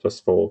that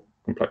just for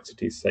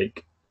complexity's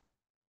sake.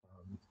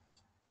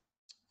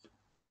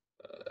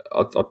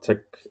 I'll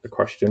take a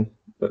question.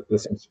 There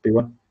seems to be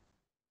one.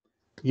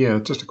 Yeah,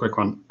 just a quick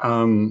one.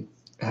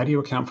 How do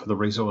you account for the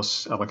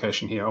resource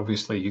allocation here?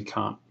 Obviously, you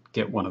can't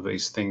get one of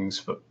these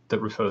things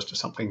that refers to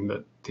something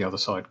that the other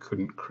side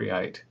couldn't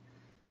create.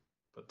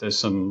 But there's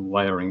some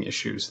layering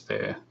issues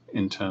there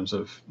in terms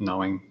of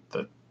knowing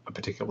that a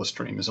particular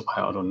stream is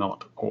allowed or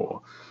not,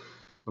 or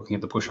looking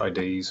at the push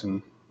IDs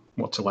and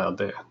what's allowed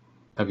there.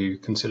 Have you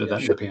considered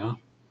that in the PR?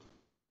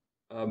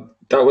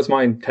 That was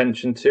my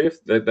intention too.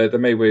 There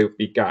may well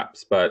be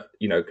gaps, but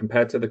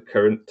compared to the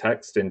current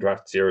text in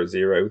draft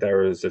 00,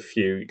 there is a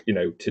few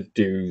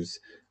to-dos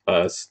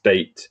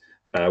state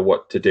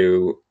what to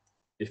do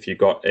if you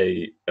got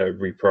a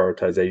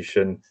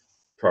reprioritization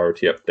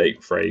priority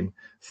update frame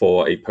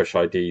for a push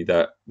ID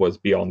that was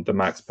beyond the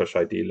max push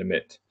ID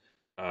limit.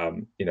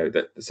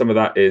 That some of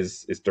that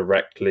is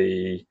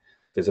directly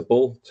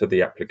visible to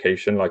the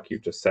application, like you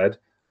just said.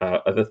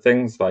 Other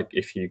things, like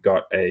if you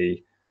got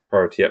a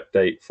priority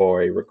update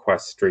for a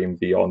request stream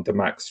beyond the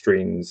max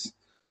streams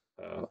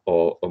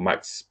or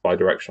max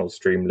bidirectional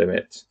stream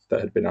limit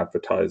that had been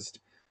advertised,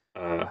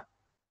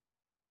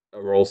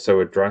 are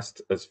also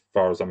addressed as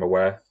far as I'm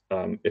aware.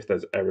 If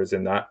there's errors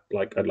in that,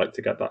 I'd like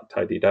to get that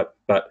tidied up.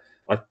 But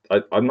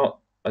I'm not.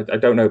 I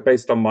don't know.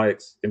 Based on my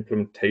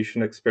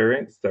implementation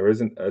experience, there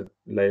isn't a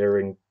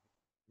layering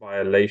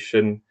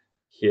violation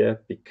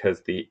here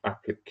because the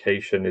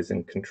application is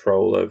in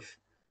control of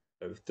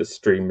the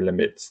stream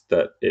limits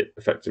that it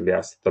effectively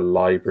asks the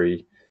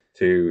library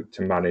to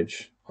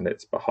manage on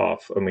its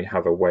behalf, and we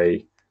have a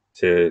way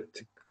to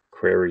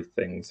query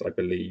things, I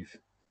believe.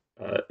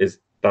 Is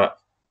that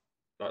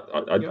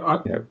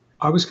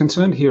I was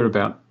concerned here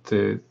about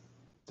the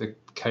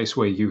case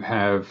where you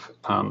have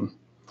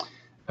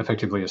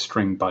effectively a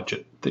stream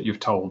budget that you've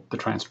told the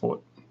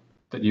transport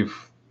that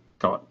you've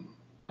got,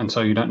 and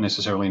so you don't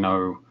necessarily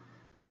know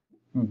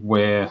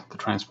where the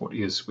transport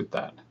is with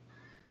that.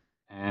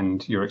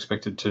 And you're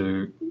expected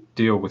to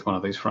deal with one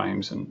of these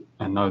frames and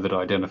know that it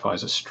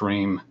identifies a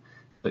stream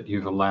that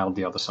you've allowed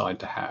the other side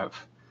to have.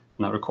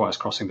 And that requires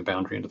crossing the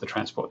boundary into the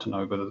transport to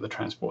know whether the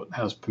transport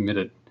has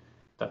permitted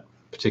that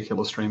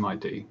particular stream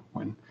ID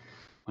when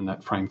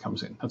that frame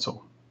comes in. That's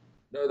all.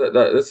 No,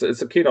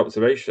 it's a keen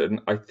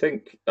observation. I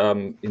think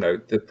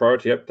the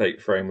priority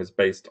update frame was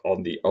based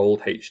on the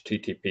old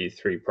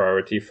HTTP3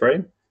 priority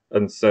frame,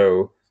 and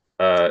so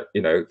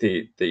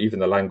even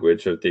the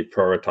language of the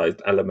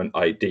prioritized element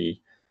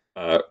ID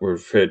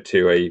referred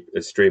to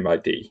a stream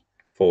ID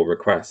for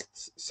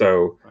requests.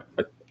 So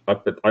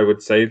I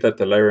would say that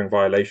the layering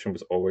violation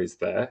was always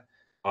there.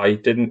 I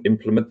didn't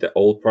implement the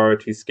old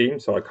priority scheme,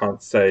 so I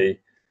can't say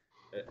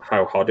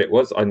how hard it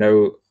was. I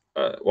know.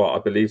 I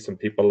believe some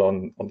people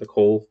on the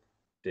call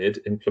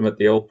did implement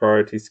the old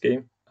priority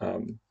scheme.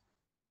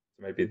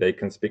 Maybe they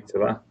can speak to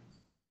that.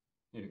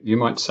 You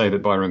might say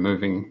that by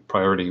removing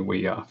priority,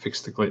 we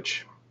fixed the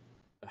glitch.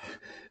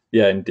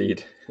 Yeah,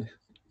 indeed.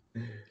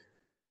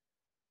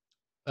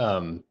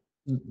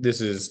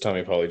 This is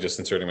Tommy Pauly, just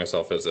inserting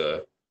myself as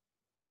a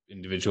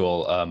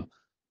individual.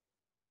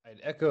 I'd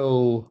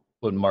echo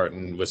what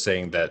Martin was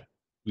saying, that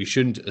we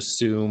shouldn't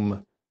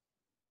assume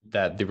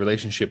that the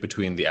relationship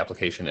between the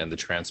application and the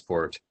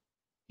transport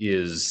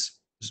is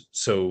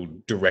so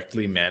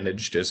directly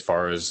managed as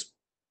far as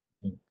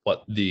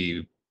what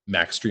the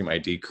max stream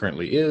ID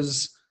currently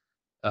is.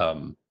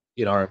 In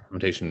our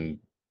implementation,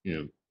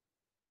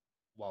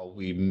 while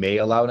we may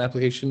allow an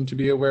application to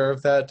be aware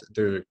of that,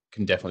 there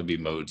can definitely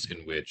be modes in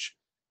which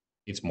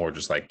it's more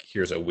just like,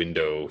 here's a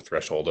window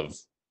threshold of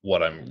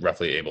what I'm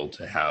roughly able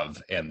to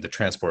have, and the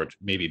transport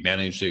may be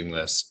managing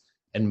this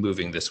and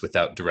moving this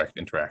without direct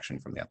interaction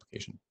from the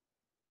application.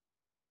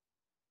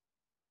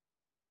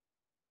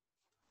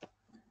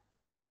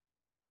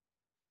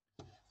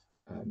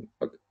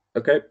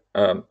 Okay.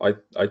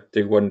 I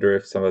do wonder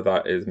if some of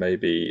that is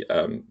maybe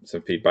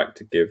some feedback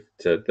to give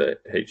to the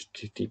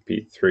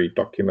HTTP3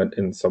 document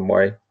in some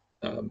way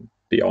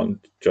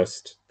beyond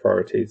just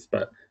priorities,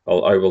 but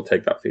I will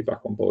take that feedback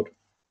on board.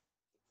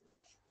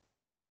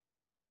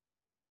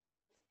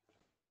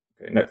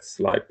 Okay, next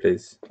slide,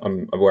 please.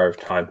 I'm aware of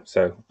time,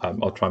 so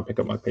I'll try and pick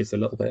up my pace a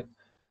little bit.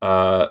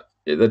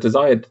 The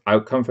desired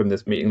outcome from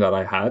this meeting that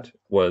I had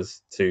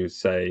was to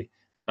say,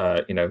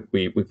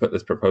 we put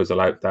this proposal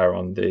out there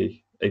on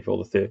the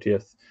April the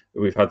 30th.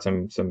 We've had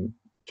some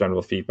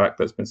general feedback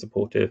that's been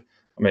supportive.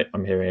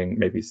 I'm hearing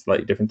maybe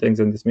slightly different things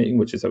in this meeting,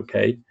 which is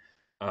okay.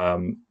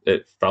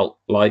 It felt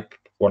like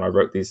when I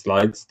wrote these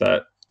slides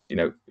that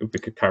if we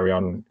could carry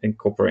on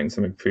incorporating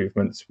some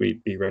improvements,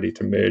 we'd be ready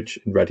to merge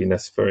in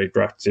readiness for a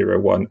draft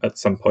 01 at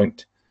some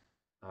point.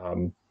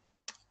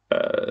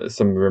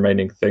 Some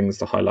remaining things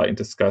to highlight and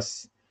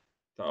discuss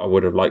that I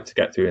would have liked to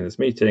get through in this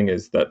meeting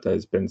is that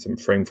there's been some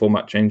frame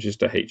format changes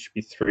to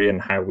HB3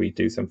 and how we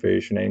do some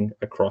versioning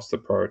across the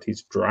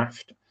priorities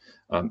draft,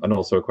 and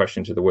also a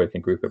question to the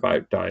working group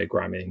about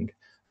diagramming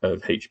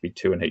of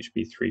HB2 and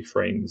HB3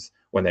 frames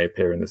when they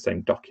appear in the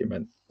same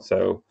document.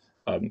 So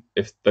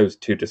if those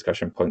two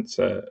discussion points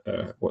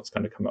are what's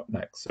going to come up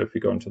next. So if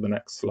we go on to the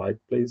next slide,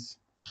 please.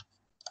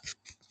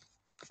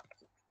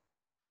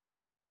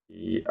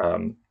 There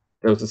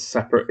was a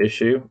separate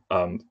issue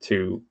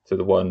to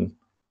the one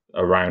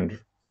around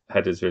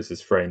headers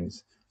versus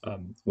frames,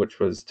 which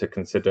was to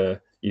consider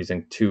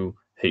using two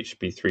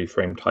HB3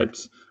 frame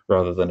types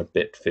rather than a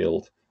bit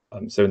field.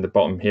 So in the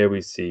bottom here,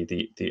 we see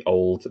the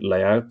old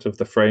layout of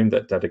the frame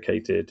that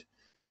dedicated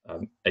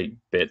 8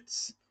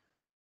 bits,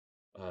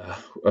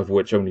 of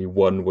which only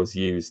one was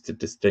used to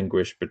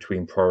distinguish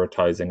between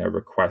prioritizing a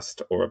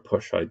request or a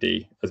push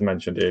ID. As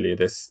mentioned earlier,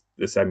 this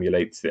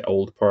emulates the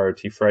old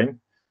priority frame,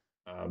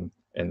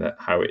 in that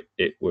how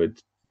it would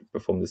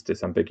perform this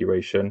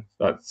disambiguation.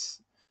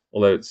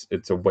 Although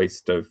it's a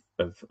waste of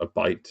a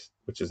byte,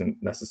 which isn't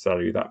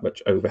necessarily that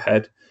much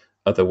overhead.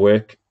 Other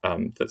work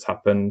that's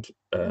happened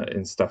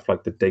in stuff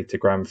like the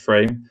datagram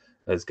frame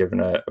has given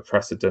a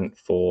precedent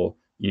for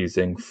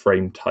using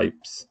frame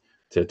types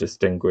to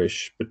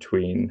distinguish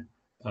between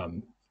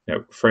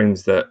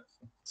frames that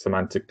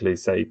semantically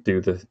say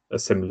do a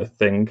similar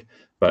thing,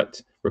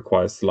 but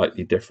require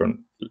slightly different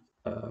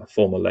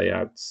formal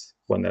layouts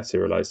when they're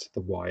serialized to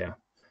the wire.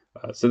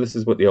 So this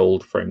is what the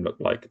old frame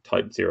looked like,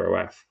 type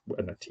 0F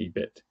and a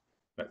T-bit.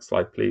 Next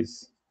slide,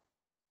 please.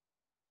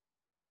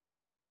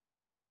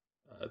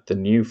 The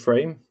new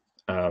frame,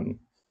 the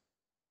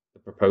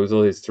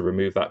proposal is to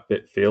remove that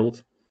bit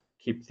field,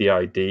 keep the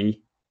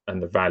ID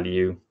and the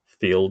value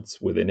fields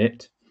within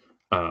it,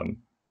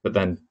 but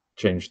then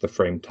change the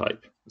frame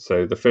type.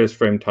 So the first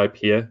frame type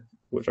here,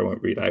 which I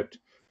won't read out,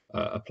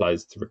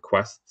 applies to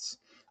requests,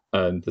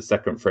 and the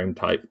second frame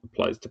type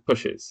applies to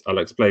pushes. I'll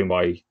explain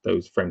why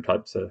those frame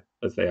types are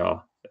as they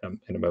are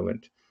in a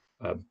moment.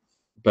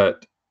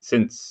 But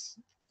since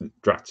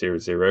draft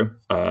 00,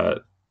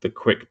 the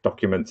quick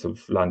documents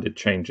have landed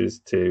changes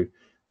to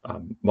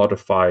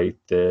modify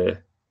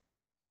the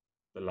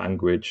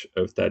language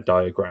of their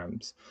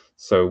diagrams.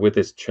 So with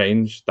this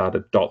change, that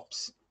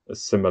adopts a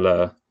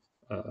similar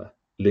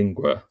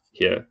lingua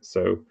here.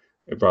 So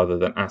rather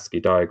than ASCII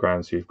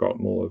diagrams, we've got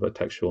more of a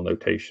textual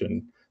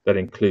notation that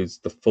includes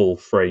the full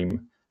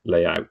frame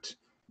layout,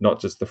 not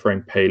just the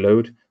frame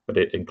payload, but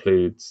it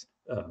includes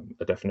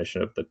a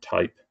definition of the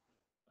type,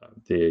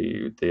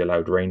 the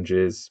allowed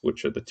ranges,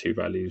 which are the two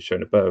values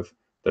shown above,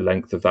 the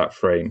length of that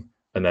frame,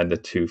 and then the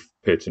two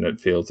pertinent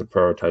fields, the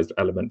prioritized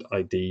element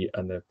ID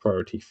and the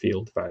priority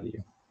field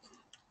value.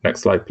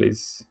 Next slide,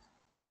 please.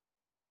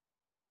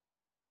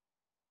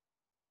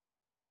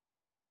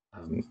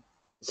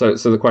 So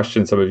the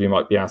question some of you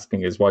might be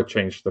asking is, why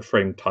change the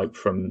frame type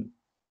from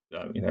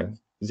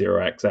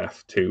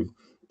 0xf to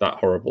that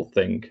horrible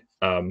thing?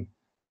 And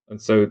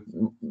so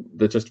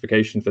the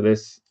justification for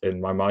this, in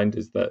my mind,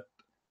 is that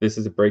this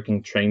is a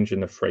breaking change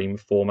in the frame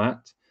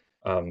format.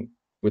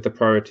 With the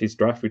priorities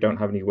draft, we don't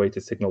have any way to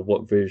signal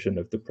what version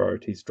of the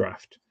priorities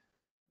draft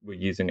we're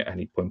using at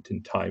any point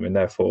in time, and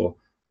therefore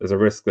there's a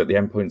risk that the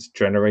endpoints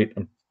generate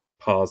and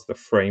parse the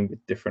frame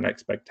with different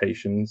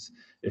expectations.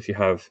 If you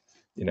have,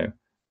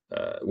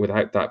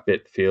 without that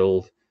bit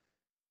field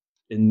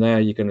in there,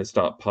 you're going to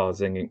start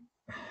parsing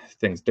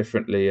things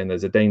differently, and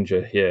there's a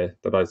danger here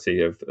that I see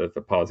of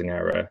a parsing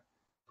error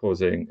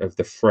of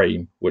the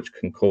frame, which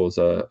can cause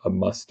a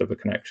must of a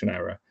connection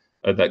error.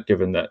 That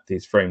given that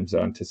these frames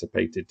are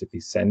anticipated to be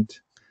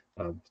sent,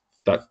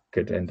 that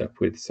could end up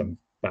with some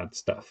bad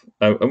stuff.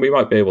 And we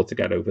might be able to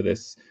get over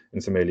this in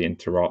some early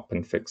interop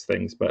and fix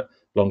things, but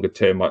longer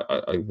term,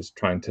 I was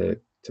trying to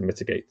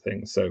mitigate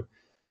things. So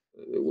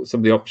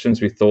some of the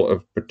options we thought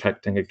of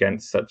protecting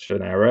against such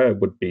an error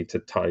would be to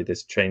tie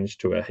this change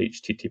to a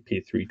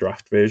HTTP3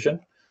 draft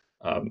version.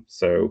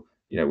 So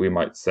we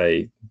might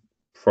say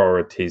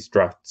priorities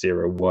draft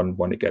 01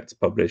 when it gets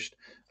published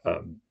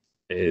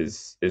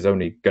is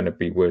only going to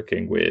be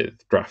working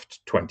with draft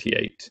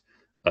 28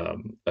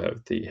 of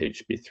the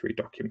HB3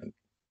 document.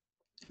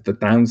 The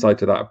downside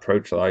to that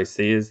approach that I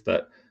see is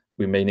that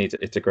we may need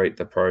to iterate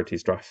the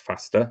priorities draft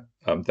faster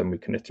than we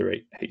can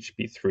iterate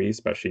HB3,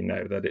 especially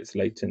now that it's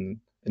late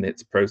in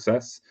its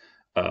process.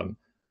 And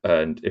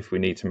if we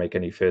need to make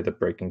any further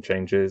breaking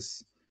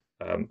changes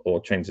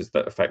or changes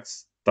that affect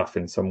stuff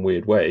in some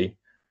weird way,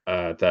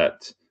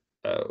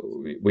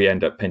 we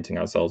end up painting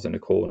ourselves in a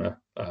corner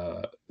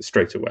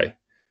straight away.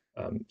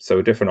 So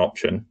a different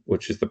option,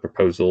 which is the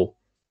proposal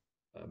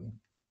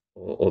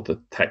or the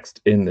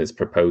text in this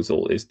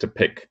proposal, is to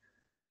pick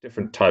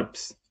different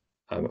types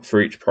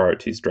for each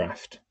priorities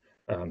draft,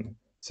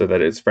 so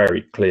that it's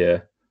very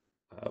clear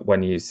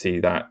when you see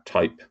that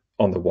type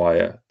on the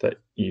wire that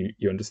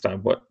you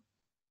understand what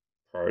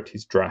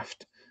priorities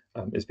draft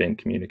is being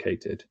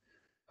communicated.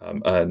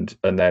 And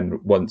then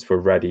once we're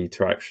ready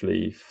to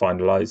actually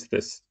finalize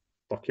this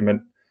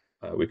document,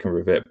 we can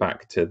revert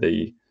back to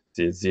the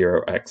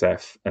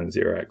 0xf and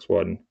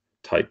 0x1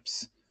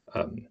 types,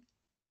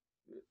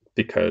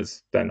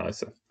 because they're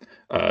nicer.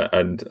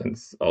 And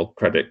I'll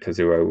credit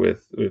Kazuo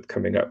with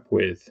coming up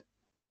with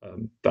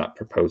that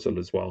proposal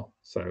as well.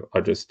 So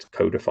I just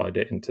codified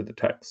it into the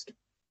text.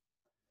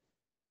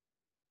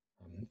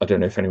 I don't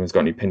know if anyone's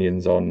got any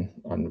opinions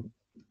on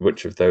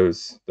which of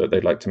those that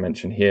they'd like to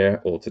mention here,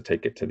 or to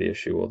take it to the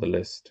issue or the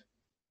list.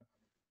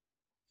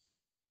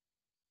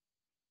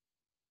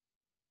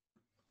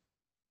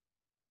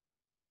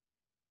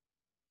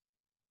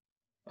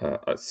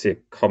 I see a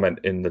comment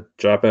in the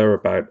Jabber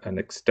about an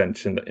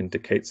extension that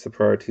indicates the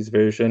priorities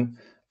version.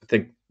 I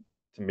think,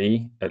 to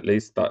me at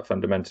least, that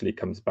fundamentally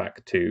comes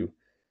back to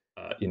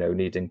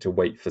needing to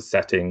wait for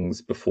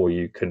settings before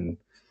you can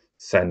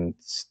send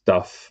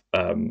stuff,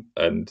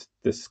 and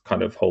this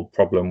kind of whole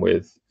problem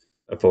with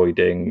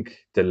avoiding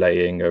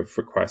delaying of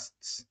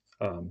requests.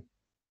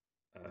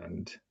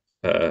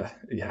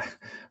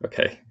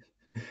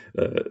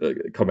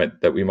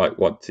 Comment that we might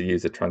want to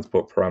use a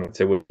transport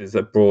parameter, which is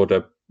a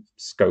broader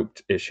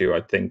scoped issue,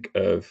 I think,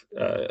 of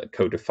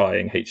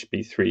codifying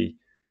HB3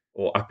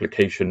 or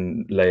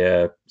application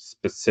layer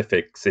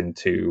specifics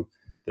into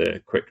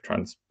the quick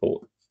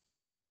transport,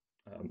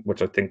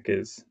 which I think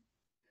is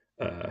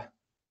a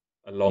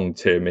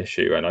long-term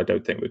issue, and I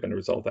don't think we're going to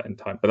resolve that in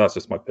time. But that's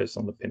just my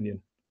personal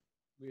opinion.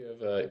 We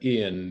have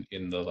Ian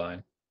in the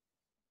line.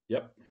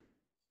 Yep.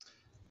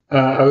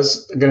 I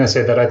was going to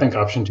say that I think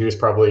option 2 is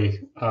probably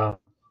the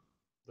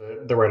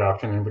right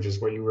option, which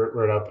is what you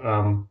wrote up.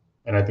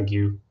 And I think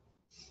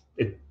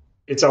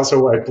it's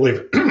also, I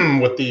believe,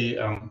 with the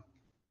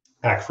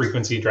ACK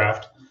frequency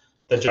draft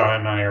that John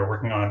and I are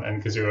working on,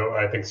 and Kazuo,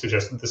 I think,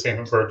 suggested the same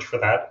approach for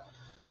that.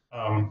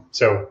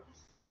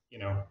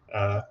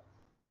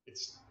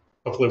 It's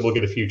hopefully we'll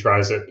get a few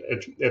tries at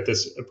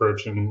this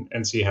approach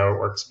and see how it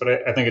works.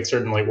 But I think it's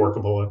certainly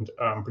workable and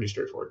pretty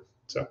straightforward.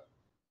 So.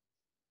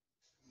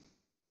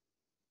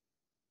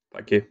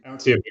 Thank you. I don't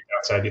see a big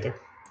downside either.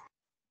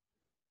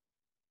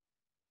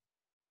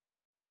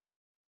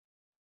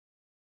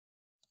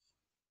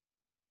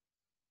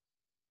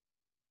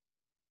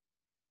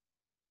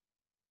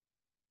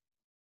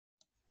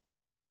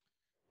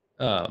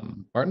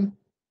 Martin?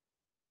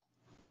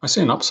 I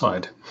see an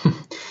upside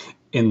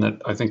in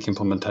that I think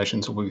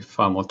implementations will be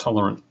far more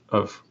tolerant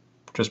of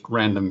just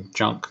random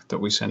junk that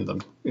we send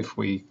them if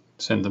we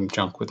send them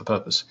junk with a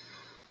purpose,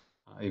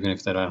 even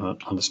if they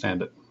don't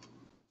understand it.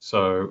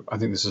 So I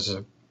think this is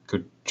a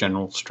good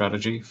general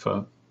strategy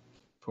for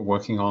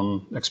working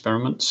on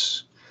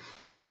experiments.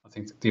 I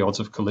think that the odds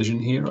of collision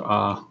here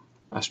are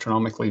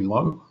astronomically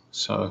low,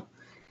 so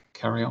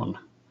carry on.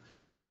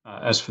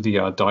 As for the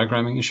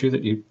diagramming issue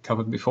that you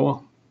covered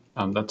before,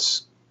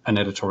 that's an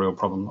editorial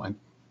problem.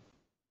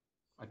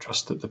 I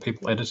trust that the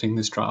people editing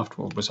this draft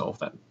will resolve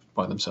that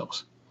by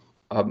themselves.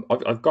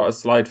 I've got a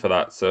slide for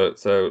that,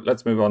 so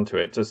let's move on to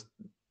it, just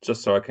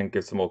so I can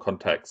give some more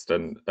context,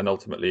 and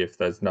ultimately, if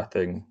there's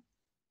nothing,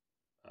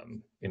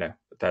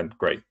 then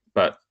great.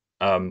 But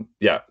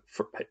yeah,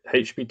 for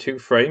HP2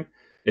 frame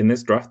in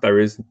this draft, there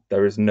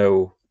is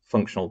no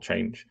functional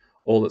change.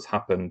 All that's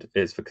happened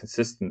is, for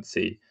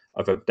consistency,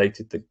 I've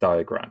updated the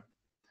diagram.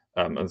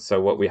 And so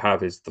what we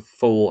have is the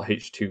full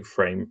H2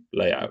 frame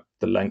layout,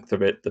 the length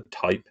of it, the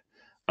type.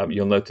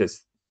 You'll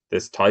notice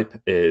this type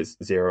is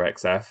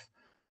 0xF.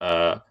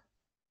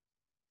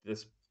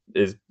 This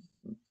is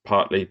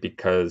partly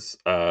because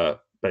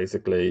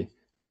basically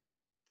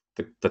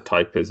the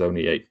type is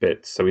only 8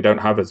 bits, so we don't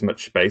have as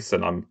much space,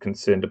 and I'm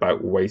concerned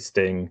about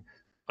wasting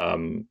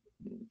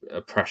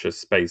a precious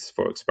space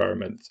for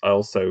experiments. I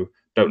also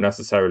don't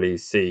necessarily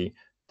see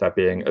there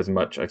being as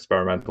much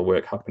experimental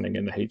work happening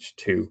in the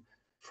H2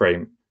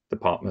 frame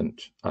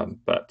department.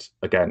 But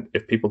again,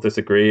 if people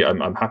disagree,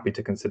 I'm happy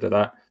to consider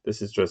that.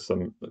 This is just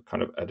some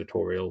kind of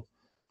editorial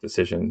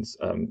decisions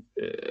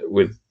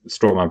with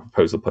strawman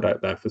proposal put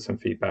out there for some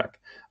feedback.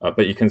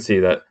 But you can see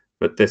that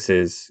this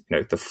is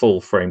the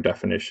full frame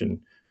definition,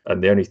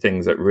 and the only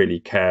things that really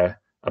care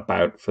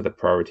about for the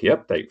priority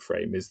update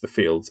frame is the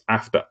fields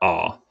after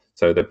R,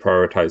 so the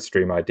prioritized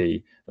stream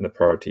ID and the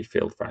priority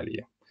field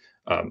value.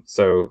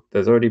 So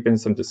there's already been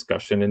some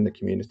discussion in the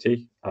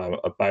community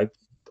about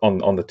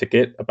on the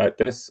ticket about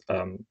this.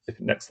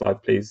 Next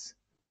slide, please.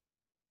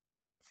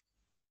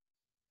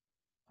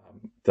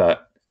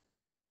 That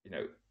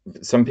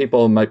some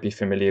people might be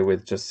familiar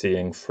with just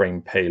seeing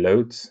frame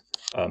payloads,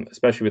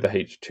 especially with the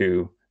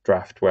H2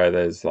 draft, where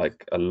there's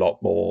like a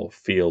lot more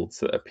fields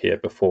that appear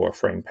before a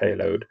frame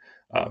payload.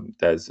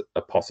 There's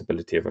a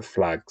possibility of a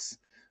flags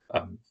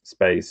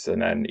space,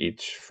 and then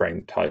each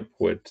frame type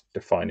would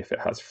define if it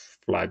has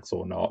flags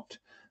or not.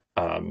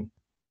 And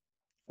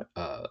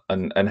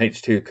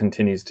H2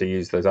 continues to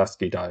use those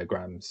ASCII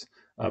diagrams,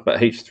 but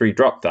H3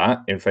 dropped that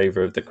in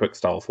favor of the quick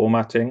style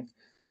formatting.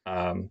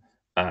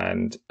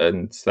 And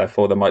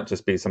therefore there might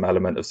just be some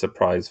element of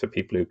surprise for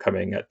people who are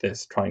coming at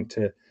this trying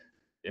to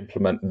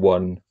implement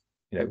one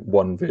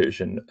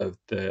version of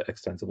the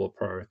extensible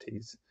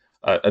priorities.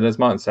 And as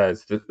Martin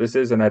says, this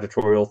is an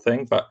editorial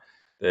thing, but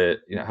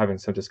having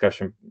some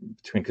discussion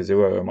between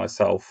Kazuo and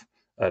myself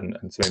and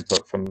some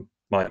input from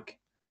Mike,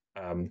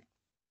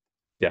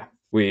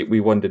 we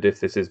wondered if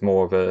this is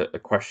more of a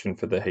question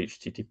for the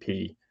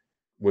HTTP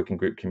working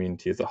group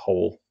community as a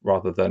whole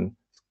rather than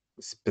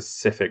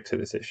specific to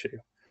this issue.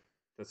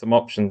 There's some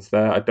options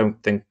there. I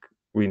don't think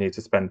we need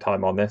to spend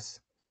time on this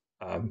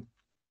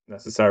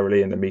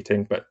necessarily in the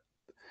meeting, but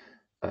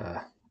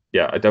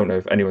yeah, I don't know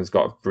if anyone's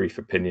got a brief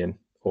opinion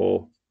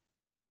or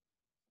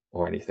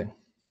anything.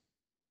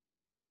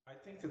 I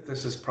think that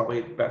this is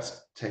probably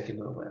best taken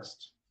to the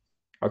list.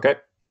 Okay.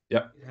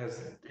 Yeah.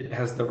 It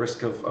has the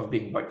risk of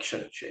being bike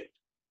shed shaped.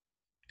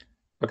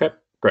 Okay,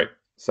 great.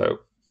 So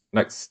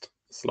next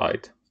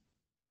slide.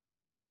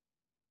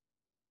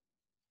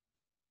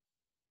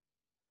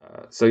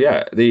 So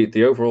yeah,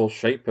 the overall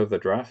shape of the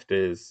draft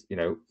is,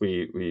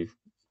 we've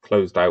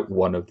closed out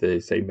one of the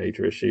same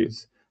major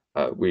issues.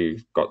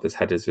 We've got this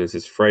headers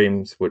versus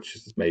frames, which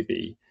is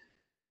maybe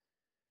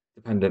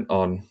dependent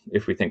on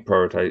if we think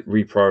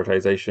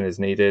reprioritization is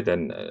needed,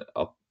 and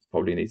I'll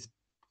probably need to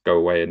go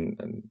away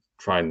and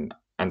try and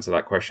answer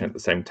that question at the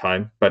same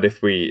time. But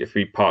if we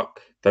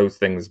park those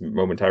things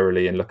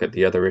momentarily and look at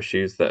the other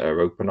issues that are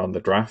open on the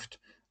draft,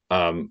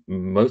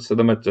 most of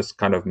them are just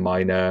kind of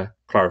minor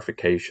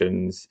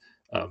clarifications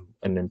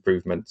and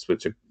improvements,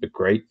 which are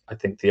great. I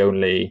think the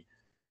only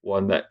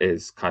one that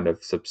is kind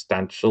of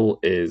substantial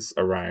is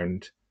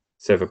around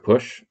server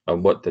push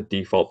and what the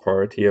default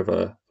priority of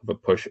a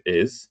push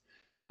is.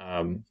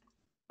 I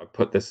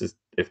put this as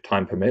if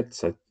time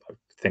permits. I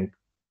think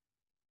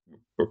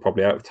we're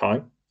probably out of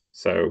time.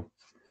 So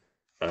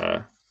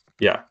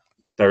yeah,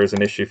 there is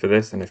an issue for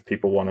this, and if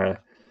people want to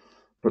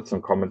put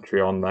some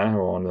commentary on there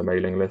or on the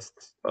mailing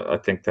lists, I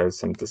think there's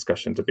some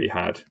discussion to be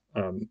had.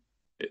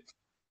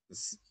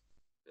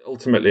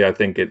 Ultimately, I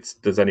think it's,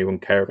 does anyone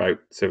care about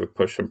server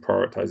push and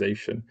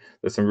prioritization?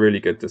 There's some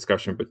really good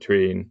discussion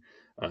between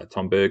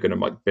Tom Bergen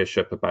and Mike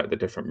Bishop about the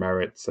different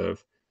merits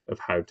of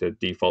how to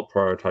default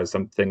prioritize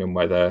something, and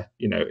whether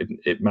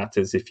it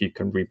matters if you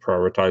can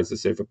reprioritize the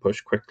server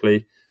push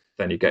quickly.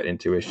 Then you get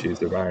into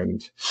issues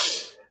around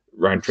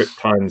round trip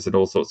times and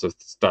all sorts of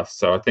stuff.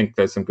 So I think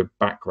there's some good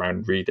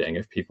background reading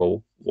if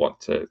people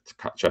want to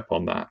catch up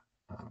on that.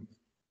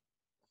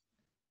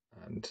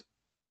 And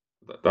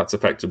that's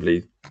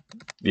effectively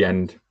the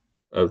end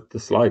of the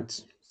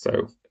slides.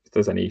 So if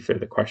there's any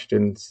further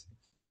questions,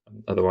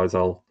 otherwise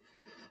I'll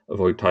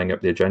avoid tying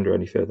up the agenda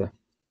any further.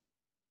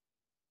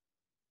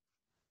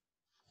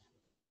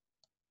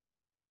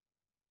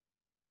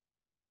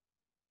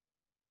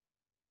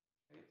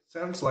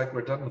 Sounds like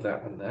we're done with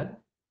that one then.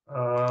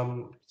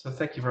 So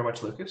thank you very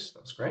much, Lucas.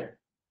 That was great.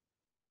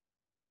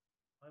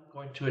 I'm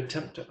going to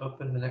attempt to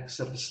open the next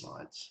set of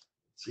slides.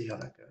 See how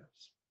that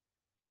goes.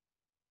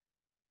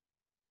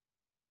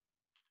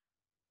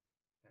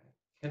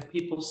 Can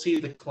people see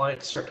the client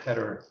cert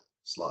header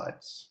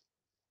slides?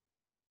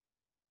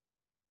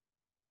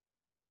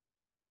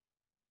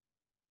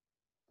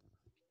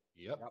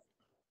 Yep.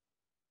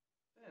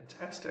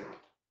 Fantastic.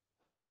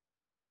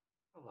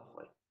 Oh,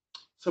 lovely.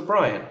 So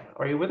Brian,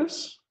 are you with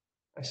us?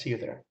 I see you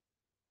there.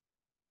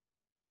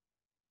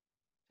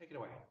 Take it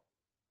away.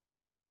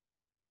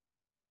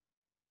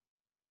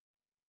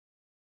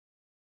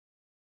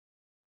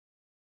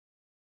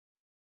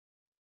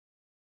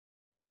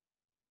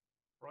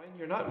 Brian,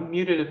 you're not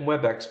muted in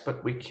WebEx,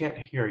 but we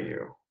can't hear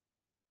you.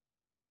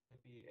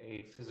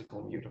 Maybe a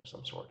physical mute of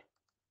some sort.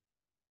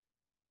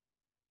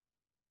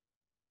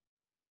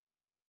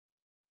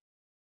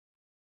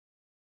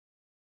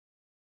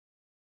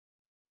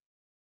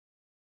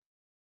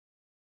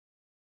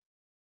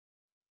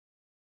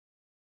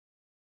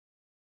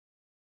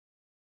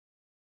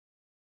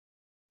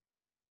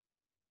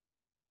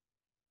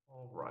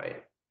 All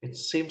right. It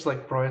seems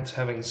like Brian's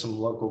having some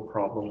local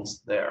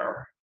problems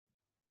there.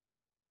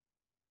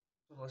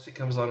 Unless he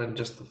comes on in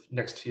just the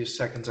next few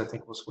seconds, I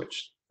think we'll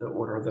switch the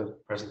order of the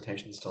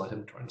presentations to let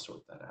him try and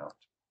sort that out.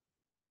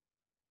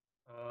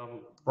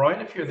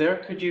 Brian, if you're there,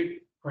 could you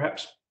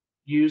perhaps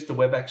use the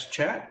WebEx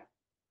chat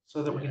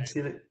so that we can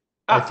see that?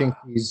 I think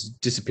he's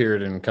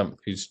disappeared and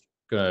he's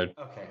gonna.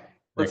 Okay,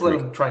 let's let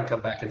him try and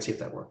come back and see if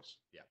that works.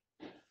 Yeah.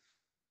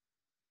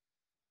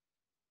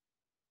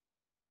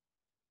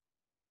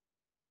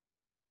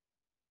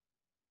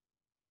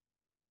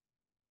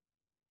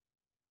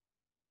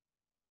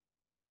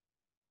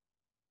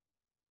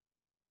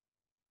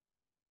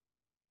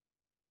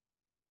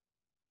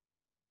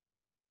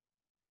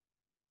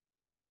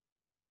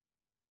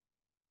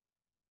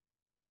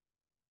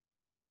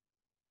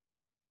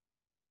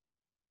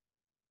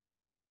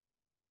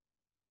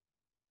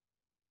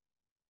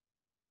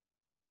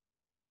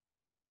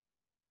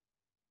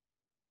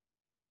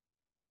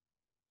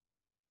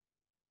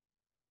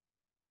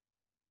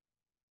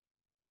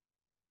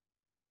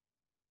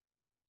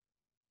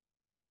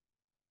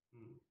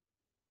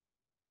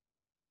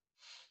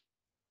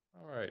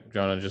 All right,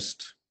 Jonah,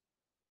 just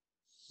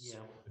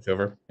switch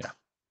over. Yeah,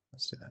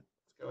 let's do that.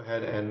 Let's go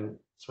ahead and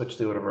switch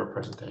the order of our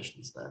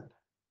presentations then.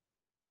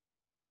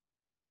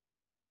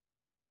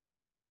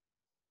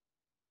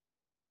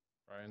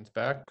 Brian's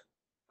back.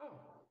 Oh.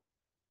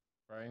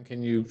 Brian,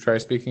 can you try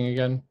speaking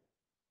again?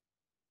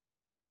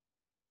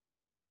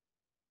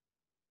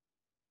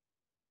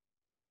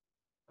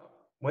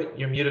 Wait,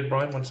 you're muted,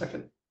 Brian. 1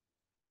 second.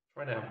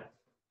 Try now.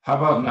 How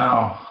about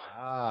now?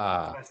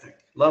 Ah, Fantastic.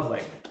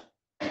 Lovely.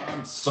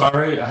 I'm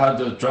sorry, I had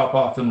to drop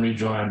off and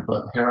rejoin,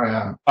 but here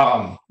I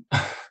am.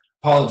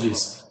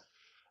 Apologies.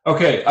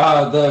 Okay,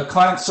 the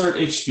client cert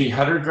HTTP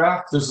header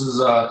draft. This is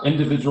an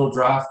individual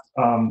draft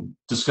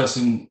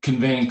discussing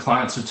conveying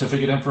client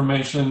certificate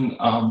information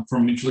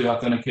from mutually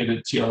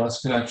authenticated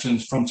TLS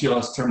connections from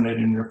TLS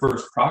terminating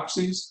reverse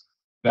proxies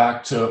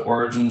back to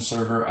origin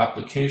server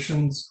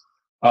applications.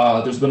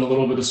 There's been a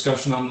little bit of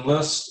discussion on the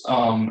list,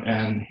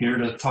 and here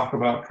to talk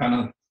about kind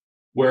of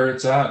where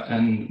it's at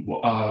and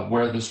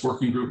where this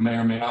working group may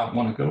or may not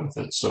want to go with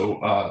it.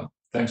 So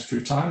thanks for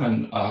your time.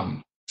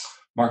 And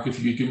Mark, if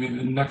you could give me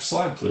the next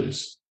slide,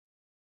 please.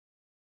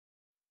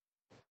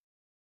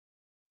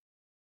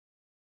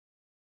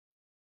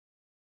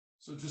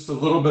 So just a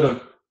little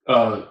bit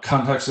of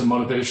context and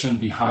motivation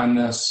behind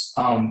this.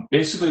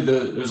 Basically,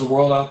 there's a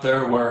world out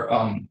there where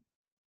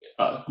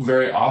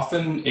very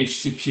often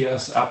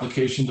HTTPS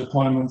application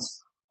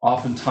deployments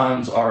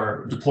oftentimes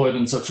are deployed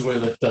in such a way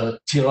that the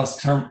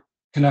TLS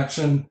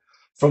connection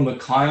from the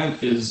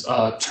client is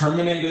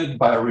terminated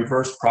by a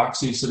reverse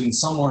proxy sitting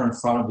somewhere in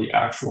front of the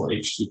actual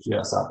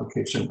HTTPS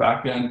application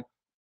backend.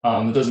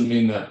 It doesn't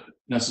mean that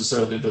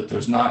necessarily that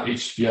there's not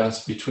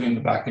HTTPS between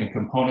the backend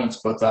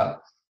components, but that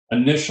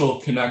initial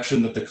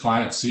connection that the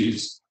client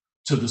sees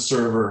to the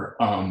server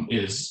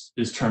is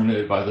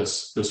terminated by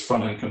this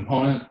front-end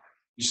component.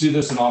 You see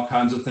this in all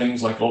kinds of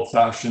things like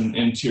old-fashioned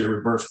in-tier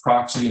reverse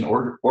proxy and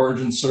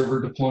origin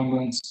server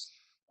deployments.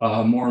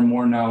 More and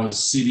more now is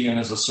CDN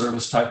as a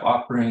service type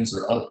offerings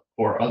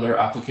or other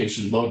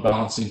application load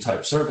balancing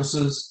type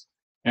services.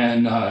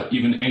 And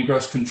even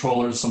ingress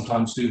controllers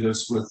sometimes do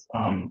this with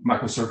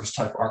microservice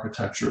type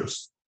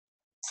architectures.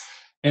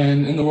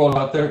 And in the world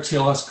out there,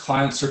 TLS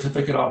client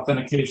certificate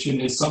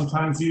authentication is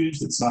sometimes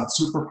used. It's not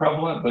super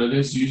prevalent, but it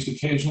is used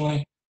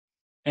occasionally.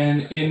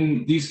 And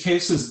in these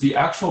cases, the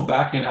actual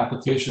backend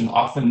application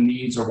often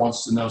needs or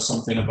wants to know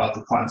something about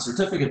the client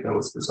certificate that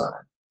was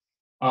presented.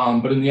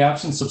 But in the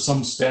absence of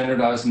some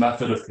standardized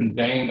method of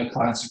conveying the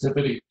client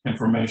certificate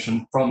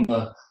information from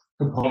the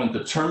component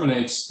that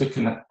terminates the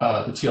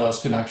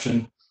TLS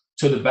connection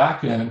to the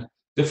backend,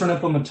 different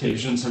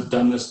implementations have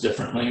done this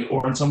differently,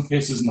 or in some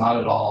cases not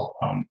at all,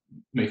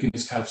 making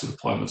these types of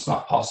deployments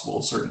not possible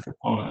with certain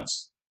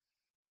components.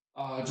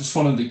 I just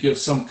wanted to give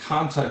some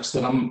context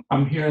that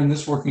I'm here in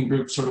this working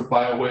group sort of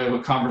by way of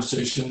a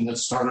conversation that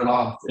started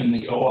off in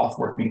the OAuth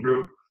working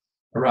group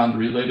around the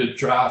related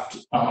draft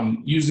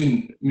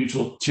using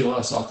mutual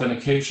TLS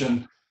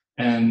authentication,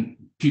 and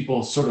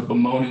people sort of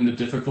bemoaning the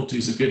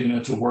difficulties of getting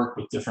it to work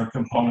with different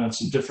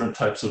components and different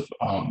types of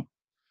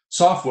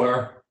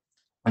software.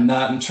 And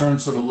that in turn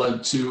sort of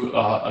led to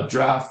a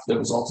draft that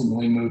was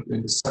ultimately moved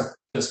into Sec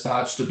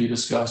Dispatch to be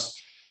discussed.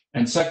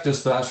 And Sec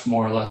Dispatch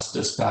more or less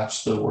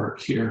dispatched the work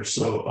here.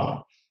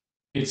 So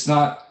it's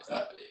not,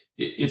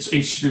 it's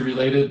HTTP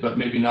related, but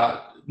maybe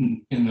not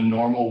in the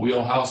normal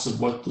wheelhouse of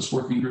what this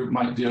working group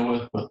might deal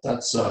with. But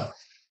that's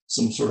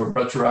some sort of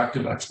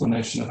retroactive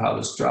explanation of how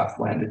this draft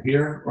landed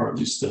here, or at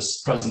least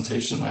this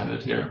presentation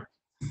landed here.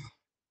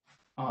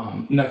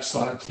 Next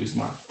slide, please,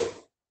 Mark.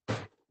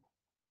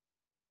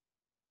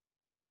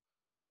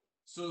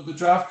 So the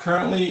draft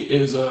currently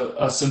is a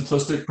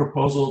simplistic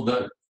proposal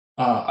that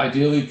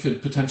ideally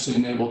could potentially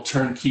enable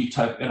turnkey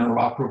type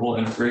interoperable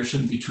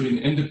integration between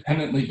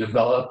independently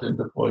developed and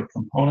deployed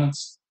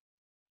components.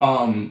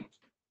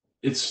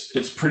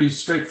 It's pretty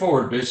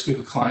straightforward. Basically,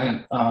 the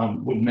client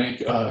would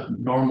make a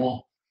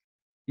normal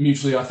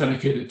mutually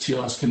authenticated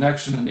TLS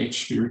connection, and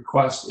HTTP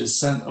request is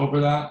sent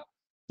over that.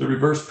 The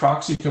reverse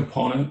proxy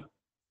component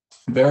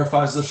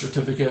verifies the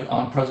certificate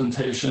on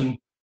presentation,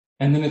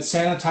 and then it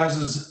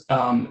sanitizes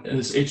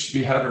this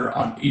HTTP header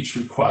on each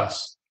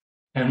request.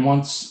 And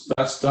once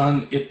that's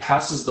done, it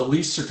passes the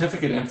least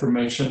certificate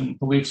information,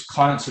 the least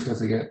client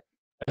certificate,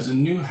 as a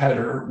new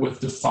header with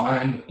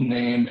defined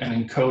name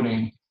and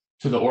encoding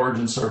to the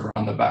origin server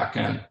on the back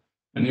end.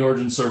 And the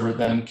origin server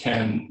then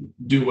can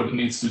do what it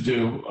needs to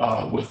do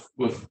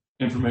with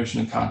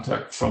information and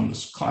context from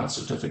this client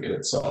certificate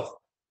itself.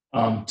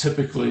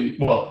 Typically,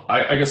 well,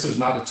 I guess there's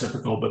not a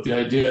typical, but the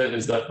idea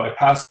is that by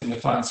passing the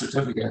client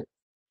certificate,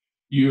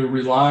 you're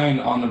relying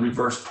on the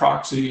reverse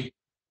proxy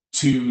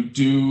to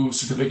do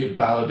certificate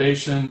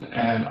validation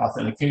and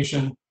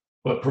authentication,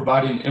 but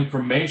providing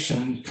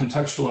information,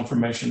 contextual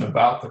information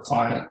about the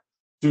client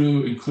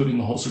through including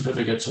the whole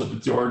certificate so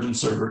that the origin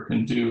server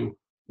can do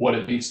what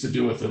it needs to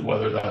do with it,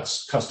 whether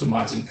that's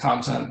customizing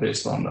content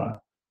based on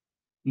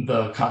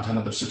the content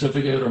of the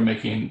certificate or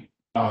making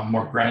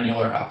more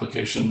granular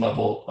application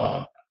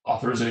level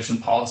authorization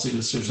policy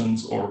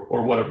decisions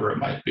or whatever it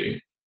might be.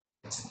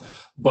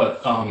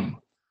 But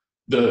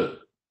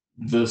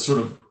the sort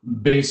of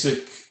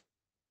basic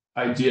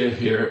idea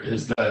here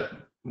is that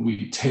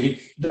we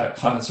take that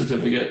client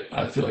certificate,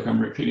 I feel like I'm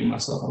repeating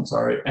myself, I'm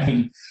sorry,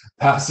 and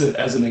pass it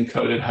as an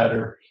encoded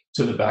header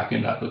to the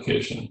backend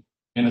application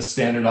in a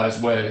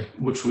standardized way,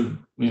 which would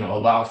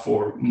allow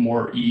for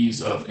more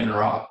ease of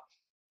interop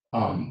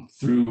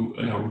through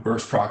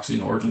reverse proxy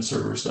and origin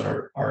servers that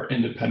are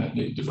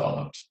independently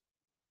developed.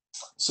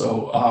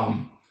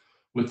 So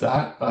with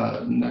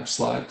that, next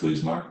slide,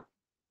 please, Mark.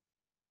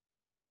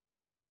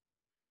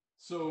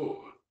 So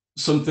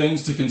some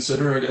things to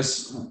consider, I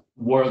guess,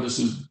 where this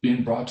is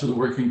being brought to the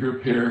working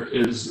group here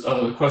is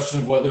the question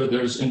of whether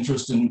there's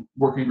interest in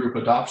working group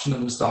adoption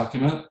of this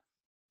document.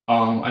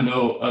 I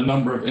know a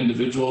number of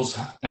individuals,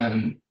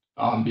 and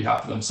on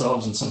behalf of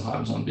themselves and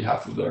sometimes on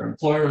behalf of their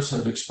employers,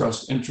 have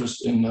expressed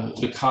interest in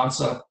the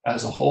concept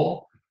as a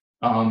whole.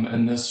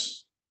 And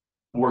this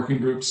working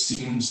group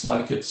seems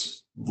like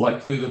it's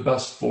likely the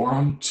best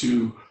forum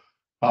to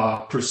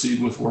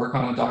proceed with work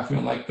on a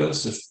document like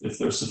this if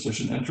there's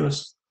sufficient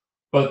interest.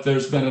 But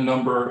there's been a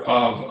number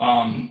of,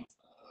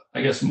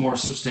 I guess, more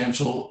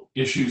substantial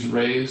issues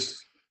raised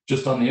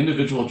just on the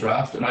individual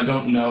draft. And I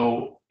don't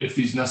know if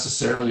these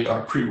necessarily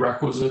are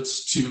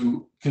prerequisites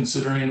to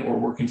considering or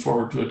working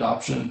forward to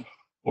adoption,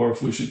 or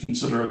if we should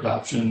consider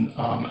adoption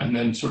and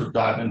then sort of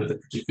dive into the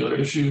particular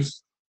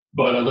issues.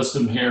 But I list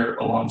them here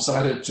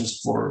alongside it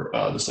just for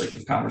the sake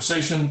of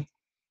conversation.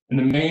 And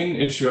the main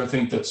issue I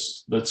think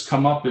that's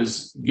come up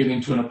is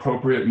getting to an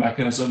appropriate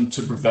mechanism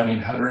to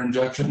preventing header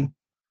injection.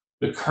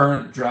 The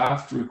current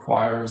draft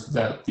requires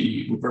that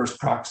the reverse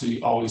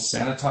proxy always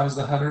sanitize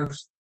the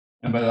headers.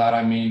 And by that,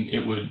 I mean it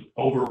would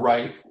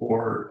overwrite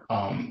or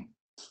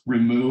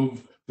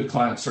remove the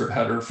client cert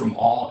header from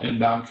all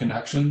inbound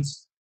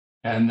connections.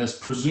 And this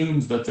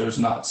presumes that there's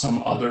not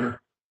some other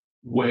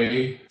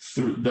way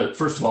through that,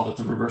 first of all, that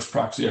the reverse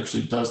proxy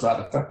actually does that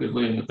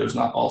effectively, and that there's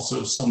not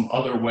also some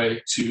other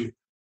way to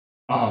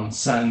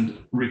send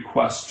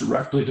requests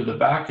directly to the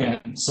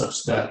backend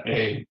such that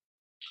a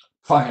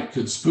client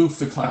could spoof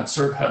the client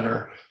cert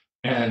header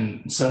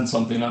and send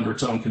something under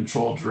its own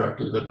control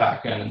directly to the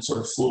backend and sort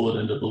of fool it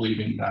into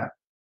believing that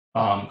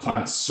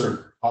client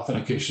cert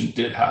authentication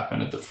did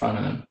happen at the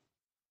front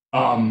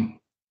end.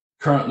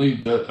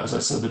 Currently, as I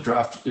said, the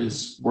draft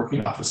is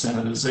working off of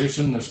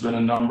sanitization. There's been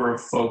a number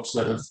of folks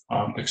that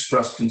have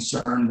expressed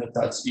concern that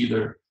that's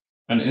either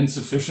an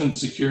insufficient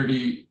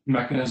security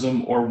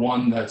mechanism or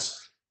one that's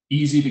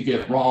easy to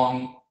get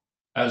wrong,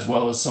 as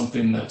well as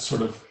something that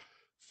sort of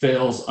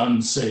fails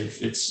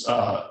unsafe.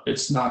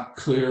 It's not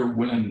clear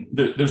when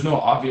there's no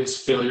obvious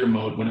failure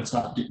mode when it's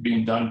not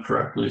being done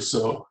correctly.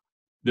 So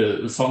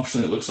the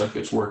function, it looks like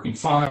it's working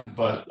fine,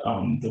 but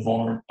a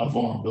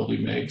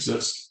vulnerability may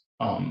exist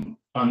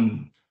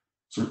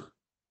sort of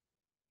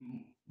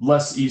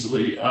less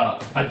easily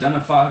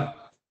identified.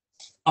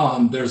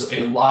 There's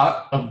a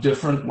lot of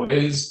different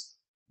ways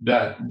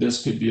that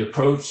this could be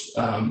approached.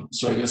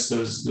 So I guess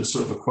there's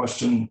sort of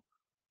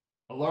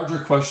a larger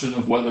question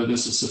of whether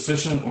this is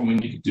sufficient or we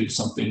need to do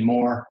something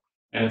more.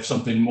 And if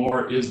something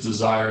more is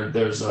desired,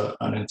 there's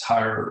an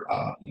entire,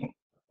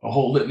 a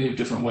whole litany of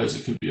different ways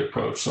it could be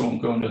approached. So I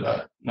won't go into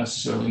that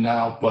necessarily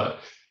now, but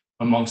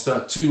amongst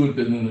that, two have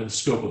been in the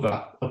scope of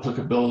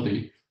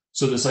applicability.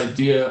 So this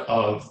idea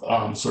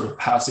of sort of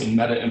passing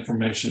meta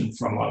information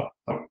from a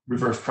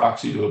reverse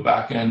proxy to a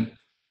backend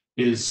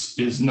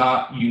is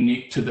not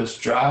unique to this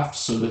draft.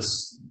 So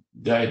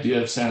the idea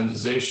of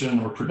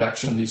sanitization or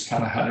protection of these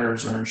kind of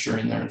headers or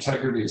ensuring their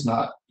integrity is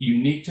not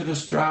unique to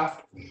this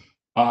draft.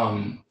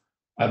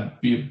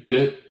 I'd be a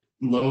bit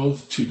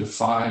loath to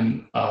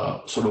define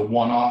a sort of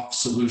one-off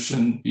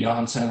solution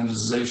beyond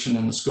sanitization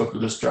in the scope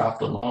of this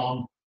draft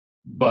alone,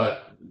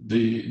 but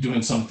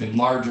doing something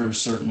larger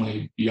is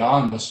certainly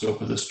beyond the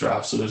scope of this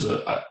draft. So there's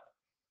a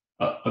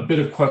bit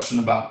of question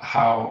about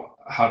how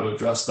to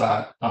address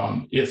that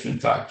if in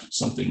fact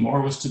something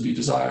more was to be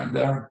desired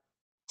there.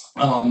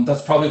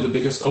 That's probably the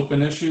biggest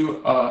open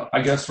issue,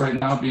 I guess, right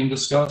now being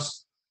discussed.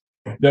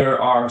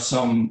 There are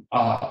some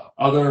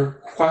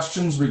other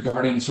questions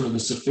regarding sort of the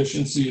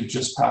sufficiency of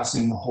just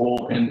passing the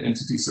whole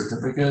entity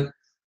certificate.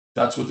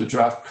 That's what the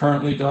draft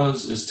currently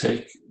does, is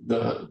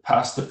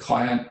pass the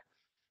client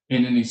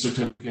entity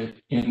certificate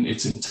in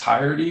its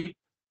entirety,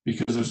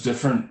 because there's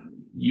different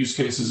use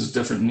cases,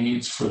 different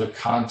needs for the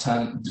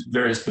content,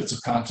 various bits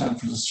of content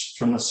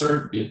from the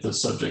cert, be it the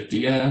subject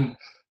DN,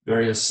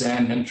 various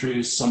SAN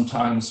entries.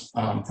 Sometimes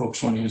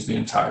folks want to use the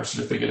entire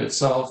certificate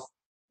itself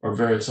or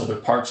various other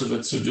parts of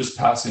it. So just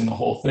passing the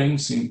whole thing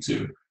seemed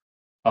to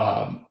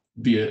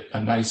be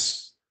a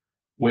nice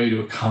way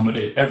to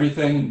accommodate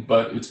everything,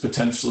 but it's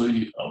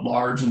potentially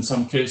large in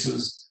some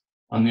cases.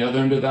 On the other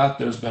end of that,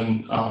 there's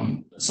been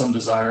some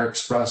desire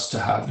expressed to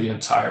have the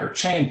entire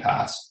chain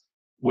pass,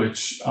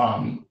 which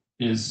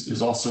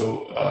is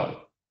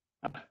also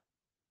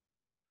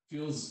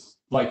feels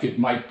like it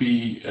might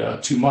be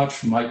too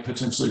much, might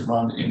potentially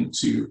run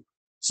into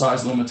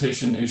size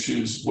limitation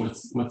issues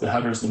with the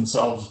headers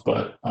themselves.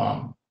 But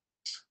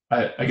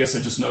I guess I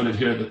just noted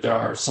here that there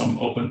are some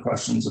open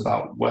questions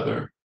about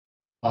whether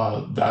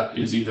that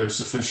is either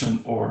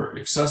sufficient or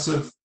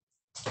excessive.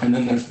 And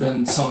then there's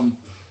been some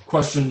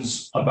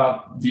questions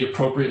about the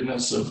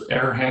appropriateness of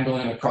error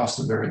handling across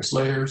the various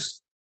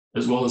layers,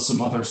 as well as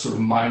some other sort of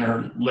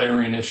minor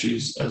layering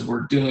issues as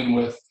we're dealing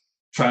with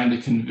trying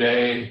to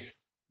convey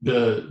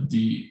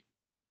the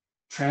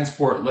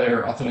transport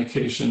layer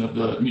authentication of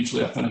the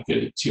mutually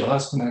authenticated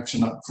TLS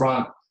connection up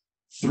front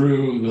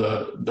through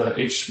the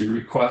HTTP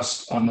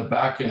request on the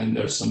back end.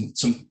 There's some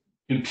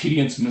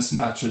impedance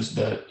mismatches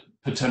that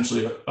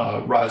potentially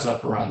rise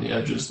up around the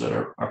edges that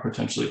are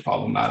potentially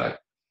problematic.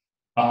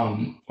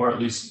 Or at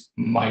least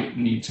might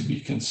need to be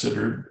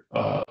considered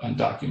and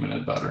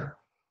documented better.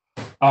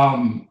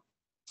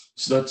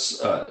 So that's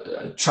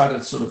try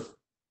to sort of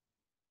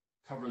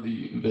cover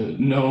the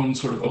known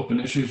sort of open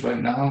issues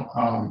right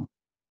now.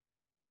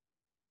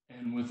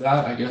 And with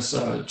that, I guess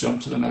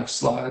jump to the next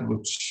slide,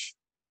 which.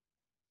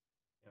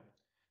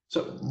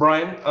 So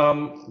Brian,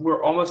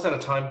 we're almost out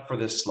of time for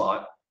this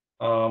slot.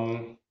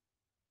 So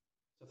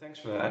thanks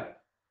for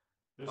that.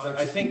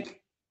 I think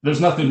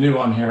there's nothing new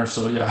on here,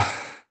 so yeah.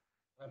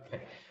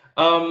 Okay.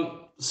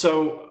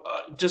 So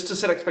just to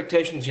set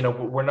expectations,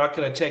 we're not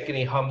going to take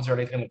any hums or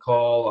anything to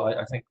call.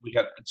 I think we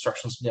got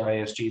instructions from the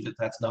ISG that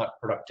that's not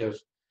productive.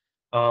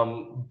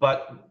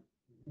 But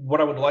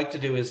what I would like to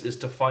do is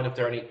to find if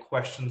there are any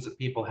questions that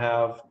people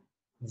have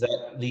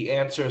that the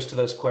answers to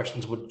those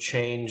questions would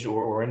change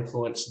or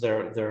influence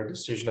their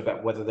decision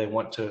about whether they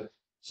want to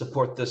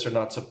support this or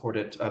not support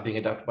it being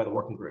adopted by the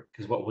working group.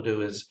 Because what we'll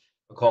do is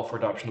a call for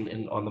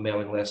adoption on the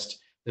mailing list.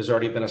 There's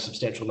already been a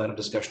substantial amount of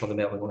discussion on the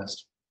mailing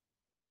list.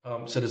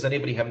 So does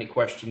anybody have any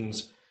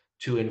questions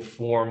to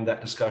inform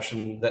that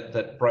discussion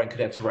that Brian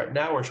could answer right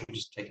now, or should we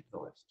just take it to the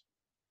list?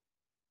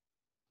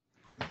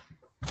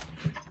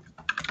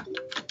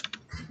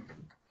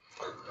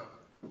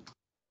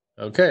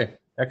 Okay,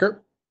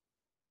 Eckert?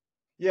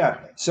 Yeah,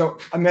 so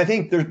I mean, I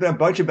think there's been a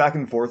bunch of back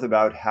and forth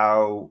about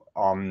how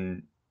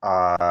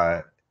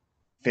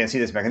fancy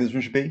this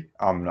mechanism should be.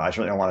 I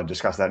certainly don't want to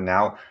discuss that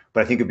now,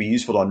 but I think it'd be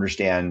useful to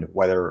understand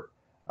whether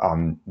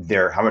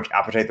how much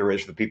appetite there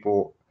is for the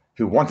people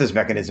who want this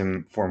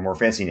mechanism for more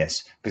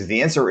fanciness. Because if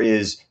the answer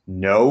is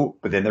no,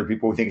 but then there are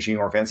people who think it should be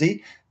more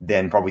fancy,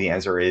 then probably the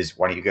answer is,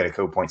 why don't you get a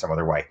code point some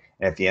other way?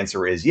 And if the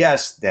answer is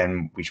yes,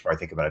 then we should probably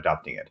think about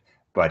adopting it.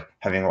 But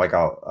having like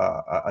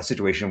a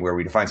situation where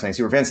we define something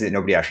super fancy that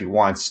nobody actually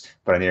wants,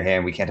 but on the other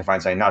hand, we can't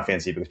define something not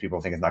fancy because people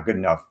think it's not good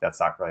enough, that's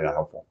not really that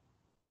helpful.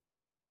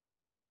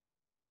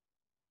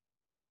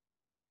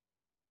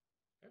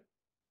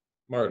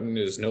 Martin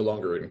is no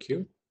longer in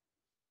queue.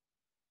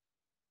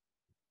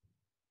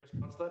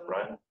 Response to that,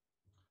 Brian?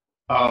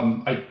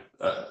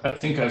 I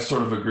think I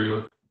sort of agree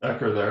with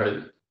Ecker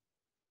there.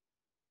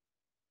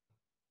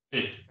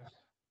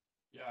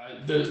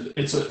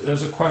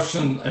 There's a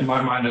question in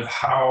my mind of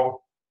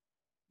how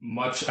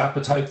much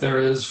appetite there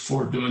is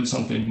for doing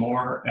something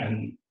more,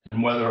 and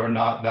whether or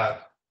not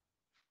that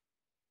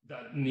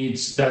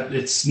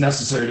it's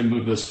necessary to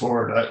move this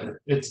forward.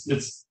 It's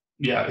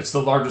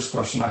the largest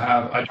question I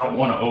have. I don't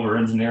want to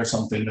over-engineer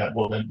something that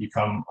will then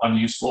become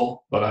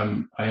unuseful, but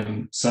I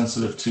am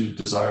sensitive to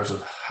desires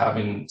of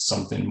having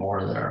something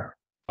more there,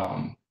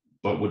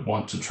 but would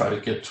want to try to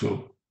get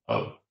to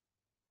a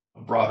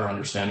broader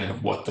understanding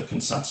of what the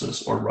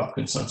consensus or rough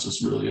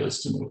consensus really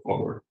is to move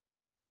forward.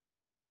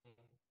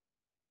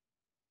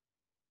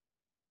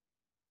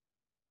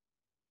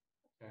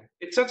 Okay.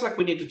 It sounds like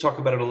we need to talk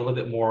about it a little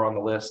bit more on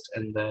the list,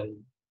 and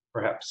then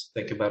perhaps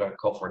think about a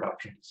call for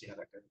adoption to see how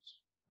that goes.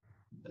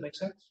 Does that make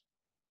sense?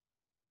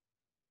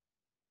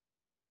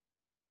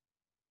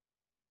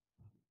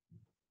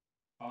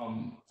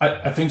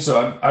 I think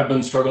so. I've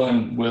been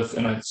struggling with,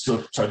 and I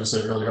still tried to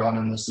say earlier on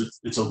in this,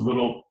 it's a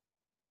little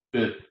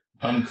bit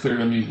unclear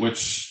to me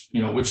which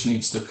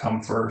needs to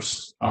come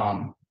first.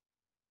 The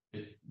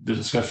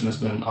discussion has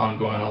been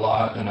ongoing a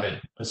lot, and I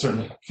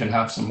certainly can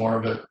have some more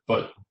of it,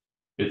 but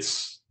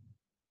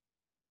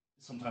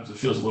sometimes it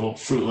feels a little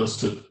fruitless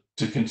to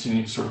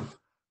continue sort of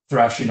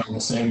thrashing on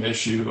the same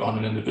issue on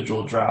an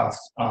individual draft.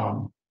 I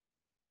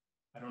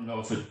don't know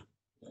if it.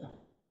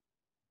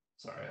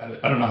 Sorry,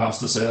 I don't know how else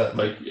to say that.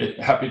 Like,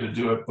 happy to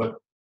do it, but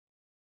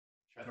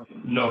I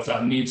don't know if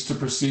that needs to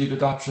precede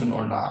adoption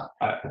or not.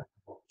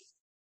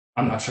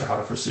 I'm not sure how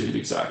to proceed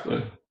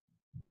exactly.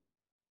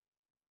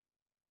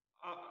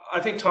 I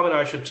think Tom and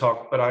I should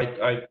talk, but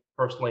I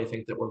personally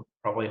think that we're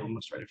probably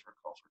almost ready for a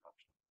call for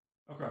adoption.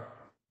 Okay.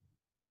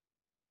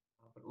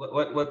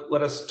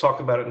 Let us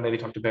talk about it and maybe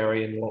talk to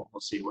Barry, and we'll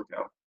see where we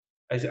go.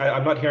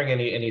 I'm not hearing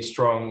any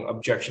strong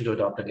objection to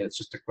adopting it. It's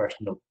just a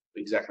question of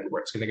exactly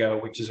where it's going to go,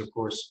 which is, of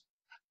course,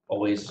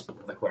 always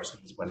the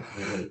questions when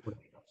we have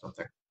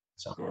something.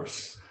 So, of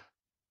course.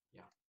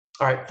 Yeah.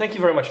 All right. Thank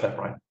you very much for that,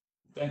 Brian.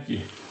 Thank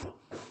you.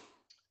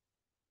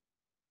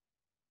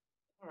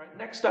 All right.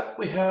 Next up,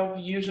 we have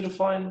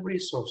user-defined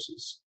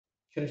resources.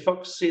 Can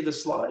folks see the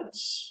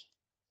slides?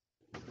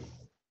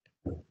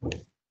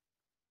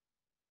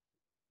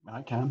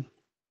 I can.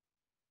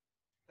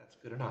 That's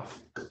good enough.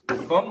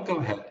 Well, go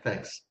ahead.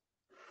 Thanks.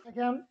 I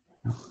can.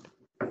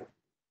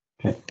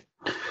 Okay.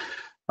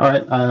 All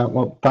right.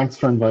 Well, thanks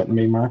for inviting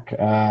me, Mark.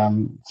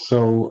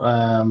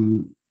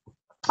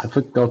 If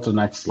we go to the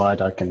next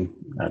slide, I can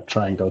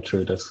try and go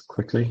through this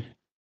quickly.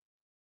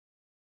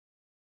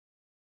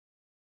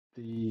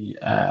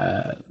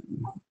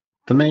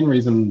 The main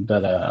reason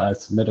that I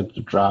submitted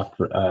the draft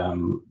a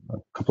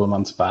couple of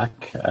months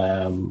back,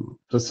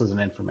 just as an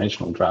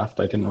informational draft,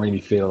 I didn't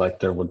really feel like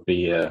there would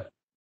be a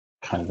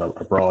kind of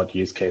a broad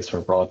use case or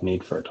a broad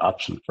need for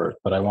adoption for it,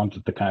 but I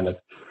wanted to kind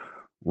of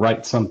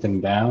write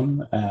something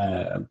down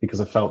because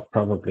I felt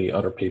probably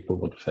other people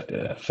would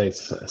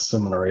face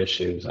similar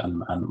issues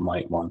and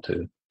might want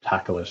to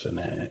tackle it in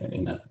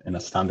a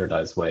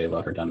standardized way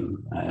rather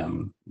than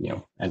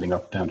ending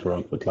up down the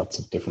road with lots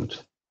of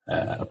different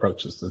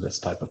approaches to this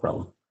type of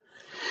problem.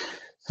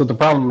 So the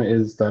problem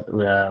is that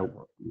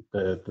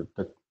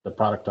the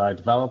product I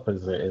develop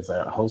is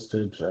a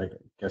hosted, I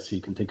guess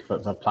you can think of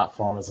it as a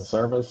platform as a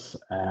service,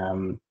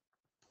 and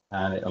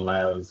it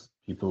allows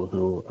people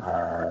who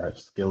are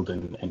skilled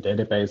in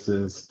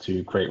databases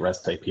to create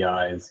REST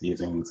APIs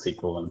using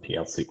SQL and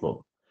PL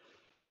SQL.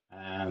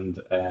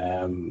 And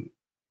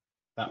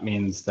that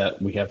means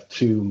that we have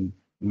two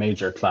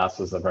major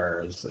classes of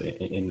errors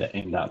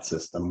in that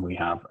system. We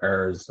have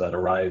errors that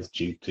arise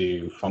due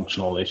to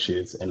functional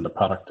issues in the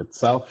product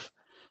itself,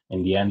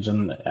 in the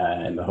engine,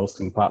 in the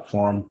hosting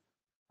platform.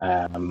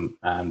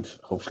 And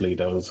hopefully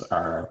those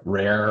are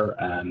rare,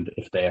 and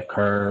if they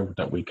occur,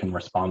 that we can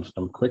respond to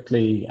them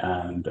quickly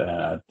and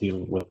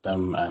deal with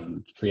them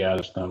and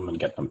triage them and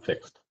get them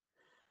fixed.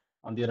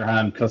 On the other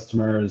hand,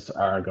 customers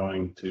are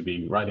going to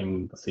be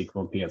writing the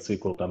SQL, PL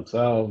SQL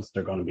themselves.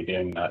 They're going to be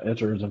doing that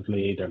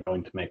iteratively. They're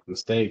going to make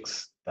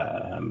mistakes.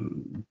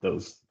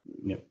 Those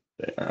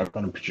are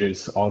going to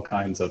produce all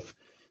kinds of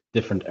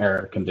different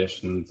error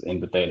conditions in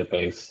the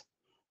database.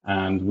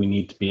 And we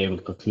need to be able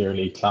to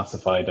clearly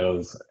classify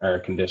those error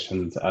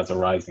conditions as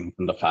arising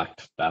from the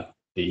fact that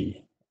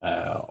the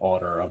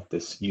author of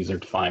this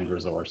user-defined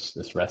resource,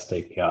 this REST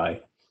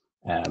API,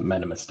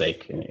 made a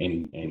mistake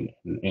in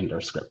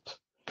their script.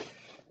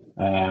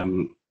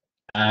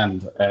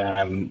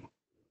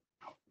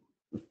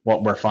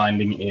 What we're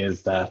finding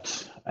is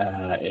that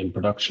in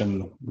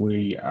production,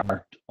 we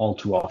are all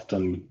too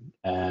often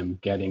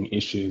getting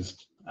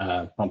issues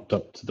pumped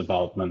up to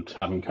development,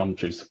 having come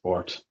through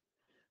support,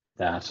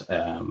 that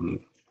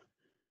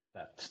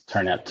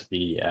turn out to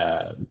be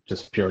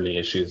just purely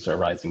issues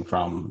arising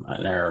from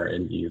an error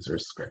in the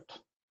user's script.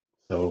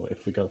 So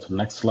if we go to the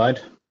next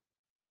slide.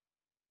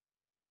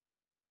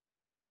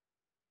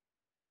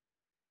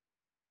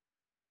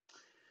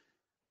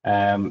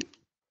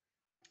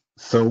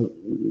 So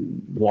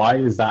why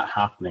is that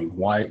happening?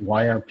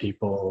 Why are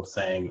people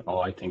saying, oh,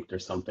 I think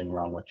there's something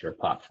wrong with your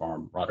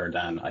platform, rather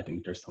than I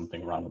think there's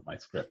something wrong with my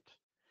script?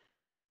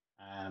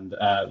 And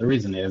the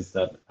reason is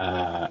that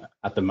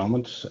at the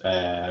moment,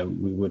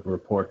 we would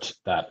report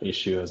that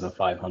issue as a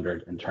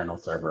 500 internal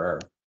server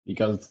error,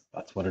 because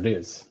that's what it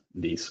is.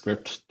 The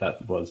script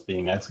that was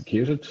being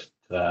executed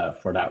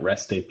for that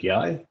REST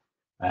API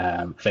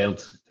failed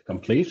to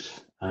complete,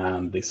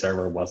 and the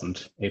server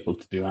wasn't able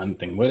to do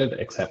anything with it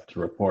except to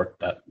report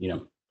that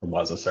there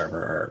was a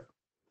server error.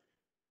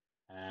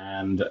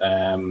 And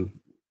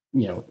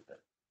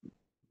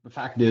the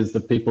fact is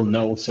that people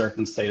know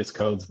certain status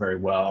codes very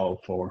well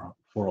for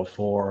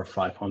 404,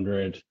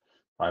 500,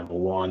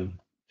 501,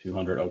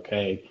 200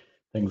 OK,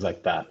 things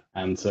like that.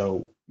 And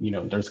so,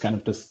 there's kind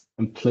of this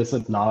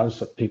implicit knowledge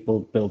that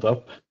people build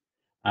up,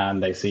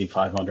 and they see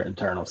 500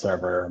 internal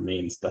server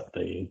means that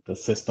the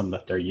system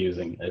that they're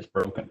using is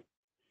broken.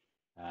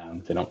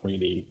 They don't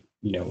really,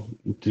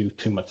 do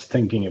too much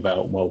thinking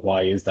about, well,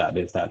 why is that?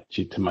 Is that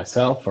due to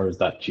myself, or is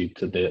that due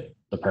to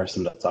the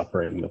person that's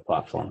operating the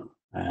platform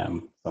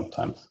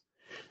sometimes?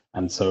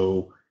 And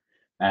so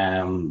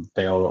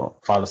they'll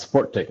file a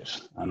support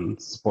ticket, and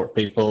support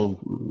people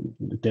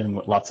dealing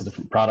with lots of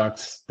different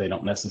products. They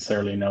don't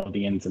necessarily know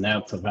the ins and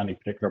outs of any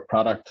particular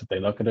product. They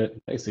look at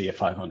it, they see a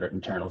 500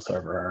 internal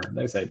server error.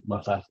 They say,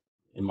 well, that,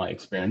 in my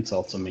experience,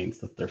 also means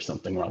that there's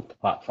something wrong with the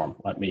platform.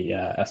 Let me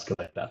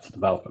escalate that to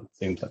development.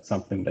 Seems like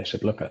something they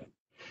should look at.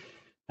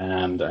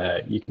 And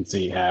you can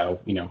see how,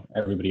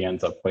 everybody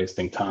ends up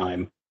wasting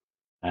time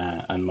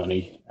and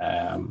money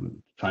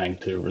trying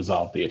to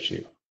resolve the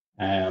issue.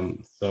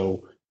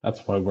 So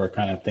that's why we're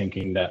kind of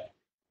thinking that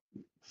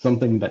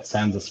something that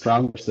sends a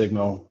stronger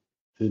signal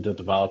to the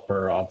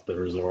developer of the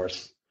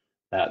resource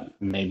that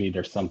maybe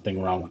there's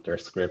something wrong with their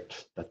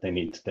script, that they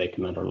need to take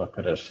another look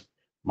at it,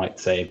 might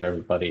save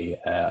everybody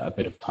a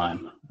bit of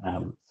time.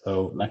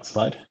 So next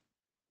slide.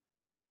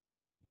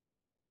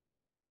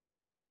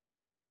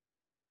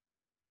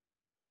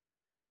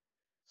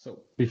 So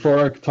before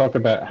I talk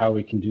about how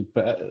we can do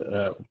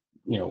better,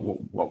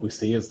 what we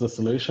see as the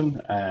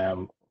solution,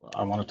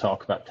 I want to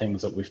talk about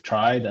things that we've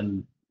tried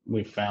and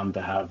we've found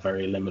to have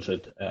very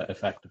limited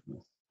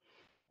effectiveness.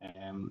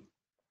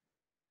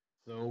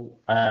 So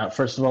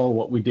first of all,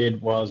 what we did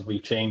was we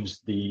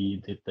changed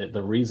the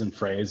reason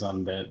phrase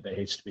on the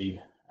HTTP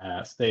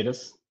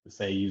status to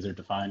say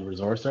user-defined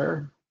resource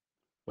error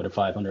with a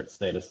 500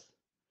 status.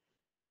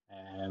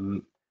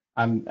 And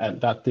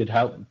that did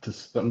help to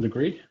some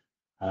degree.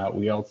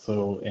 We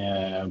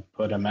also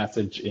put a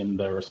message in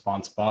the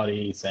response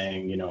body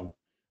saying,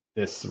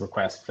 this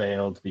request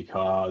failed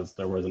because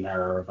there was an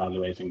error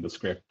evaluating the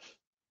script,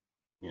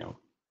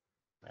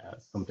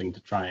 something to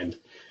try and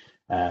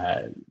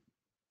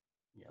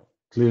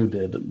clue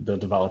the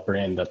developer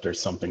in that there's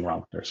something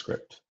wrong with their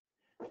script.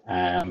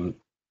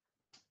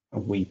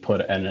 We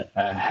put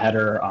a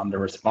header on the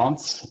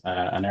response,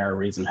 an error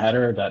reason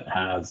header that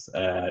has,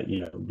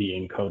 the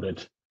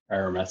encoded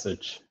error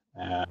message,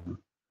 the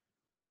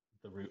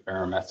root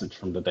error message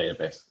from the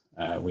database.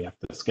 We have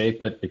to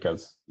escape it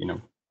because,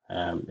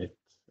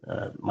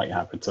 it might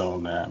have its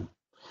own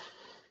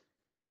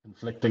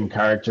conflicting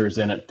characters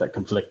in it that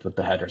conflict with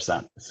the header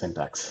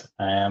syntax.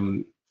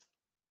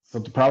 So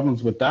the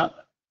problems with that,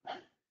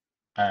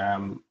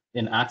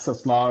 in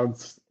access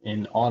logs,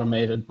 in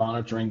automated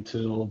monitoring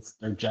tools,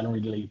 they're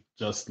generally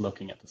just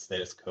looking at the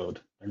status code.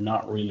 They're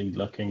not really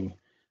looking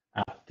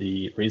at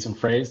the reason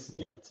phrase.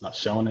 It's not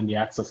shown in the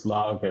access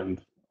log,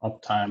 and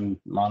uptime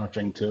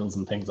monitoring tools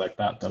and things like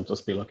that, they'll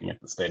just be looking at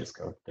the status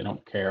code. They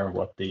don't care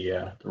what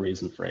the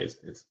reason phrase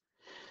is.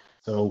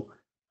 So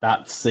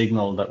that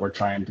signal that we're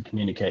trying to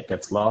communicate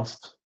gets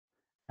lost.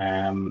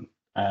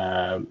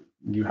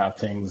 You have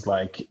things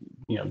like,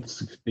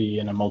 this could be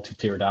in a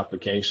multi-tiered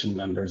application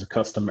and there's a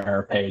custom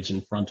error page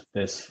in front of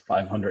this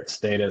 500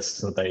 status.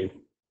 So they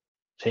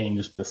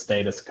changed the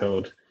status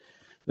code.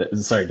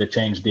 They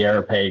changed the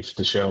error page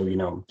to show,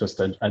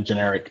 just a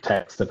generic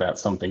text about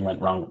something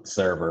went wrong with the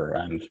server.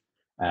 And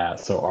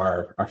so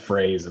our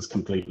phrase is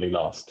completely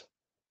lost.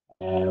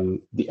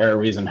 The error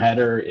reason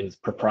header is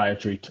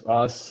proprietary to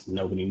us.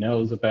 Nobody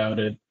knows about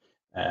it.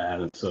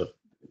 And so,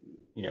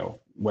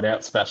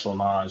 without special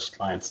knowledge,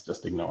 clients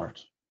just ignore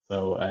it.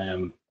 So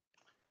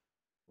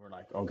we're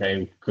like,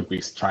 okay, could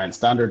we try and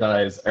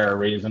standardize error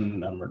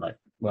reason? And we're like,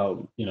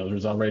 well,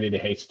 there's already the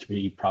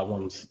HTTP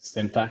problems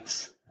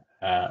syntax,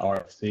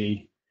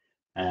 RFC.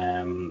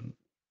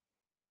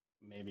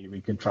 Maybe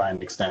we could try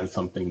and extend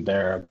something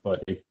there,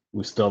 but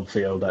we still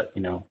feel that,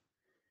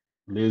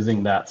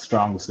 losing that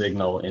strong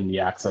signal in the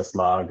access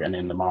log and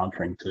in the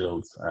monitoring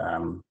tools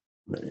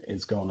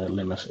is going to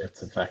limit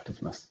its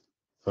effectiveness.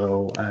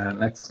 So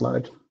next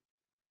slide.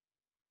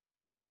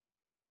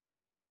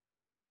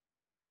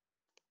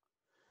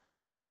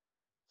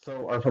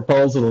 So our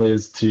proposal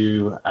is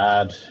to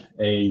add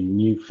a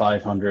new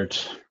 500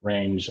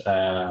 range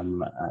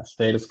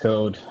status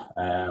code.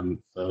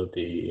 So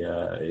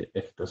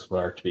if this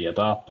were to be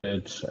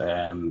adopted,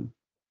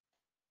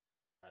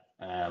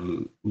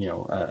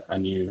 a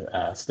new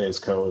status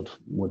code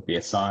would be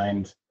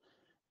assigned,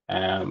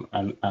 and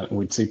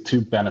we'd see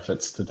two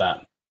benefits to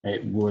that.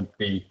 It would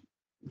be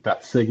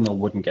that signal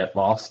wouldn't get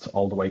lost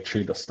all the way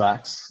through the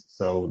stacks,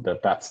 so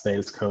that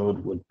status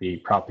code would be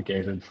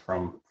propagated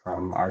from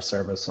our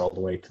service all the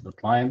way to the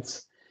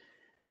clients.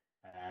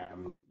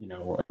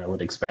 I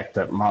would expect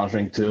that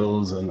monitoring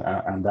tools and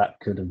that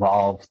could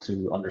evolve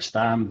to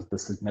understand the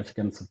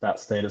significance of that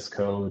status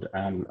code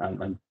and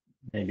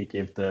maybe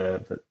give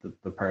the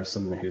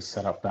person who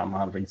set up that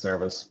monitoring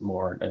service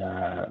more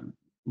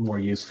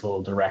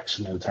useful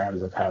direction in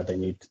terms of how they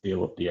need to deal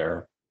with the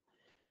error.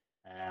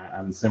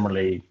 And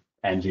similarly,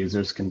 end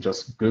users can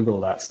just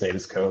Google that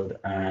status code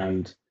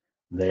and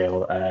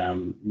they'll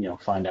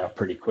find out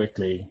pretty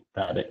quickly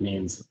that it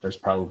means that there's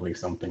probably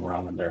something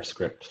wrong in their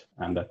script,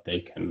 and that they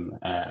can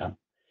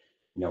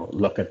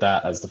look at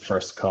that as the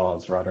first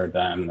cause rather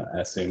than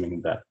assuming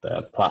that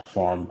the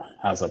platform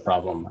has a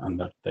problem and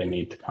that they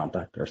need to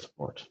contact their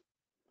support.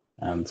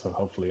 And so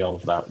hopefully all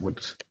of that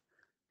would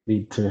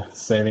lead to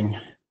saving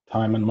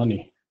time and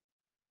money.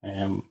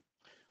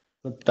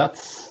 But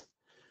that's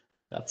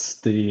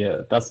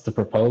the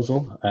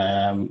proposal.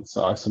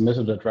 So I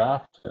submitted a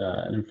draft,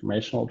 an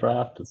informational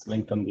draft. It's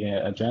linked on the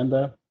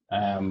agenda.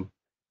 I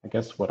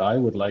guess what I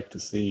would like to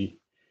see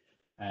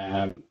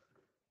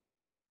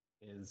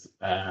is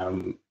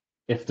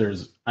if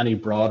there's any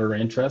broader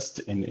interest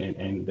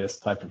in this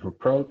type of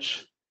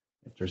approach,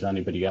 if there's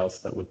anybody else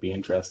that would be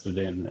interested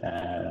in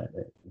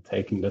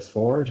taking this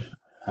forward,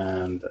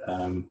 and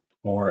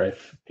or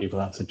if people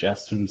have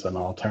suggestions on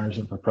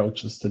alternative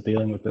approaches to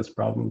dealing with this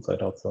problem,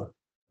 I'd also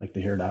like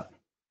to hear that.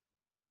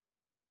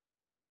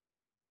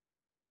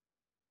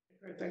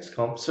 Great, thanks,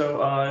 Colm.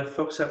 So if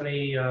folks have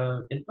any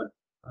input,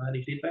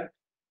 any feedback?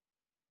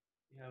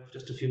 We have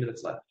just a few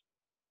minutes left.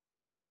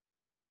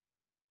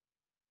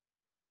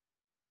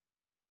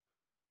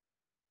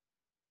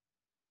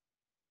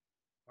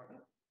 Martin?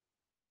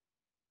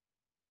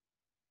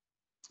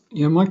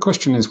 Yeah, my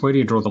question is, where do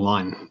you draw the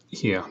line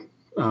here?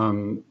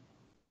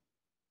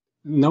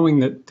 Knowing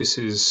that this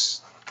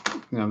is,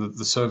 that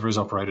the server is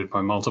operated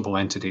by multiple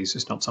entities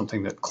is not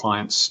something that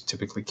clients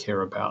typically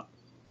care about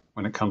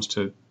when it comes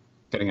to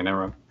getting an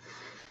error.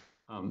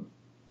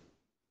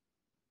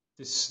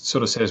 This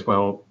sort of says,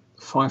 well,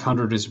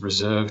 500 is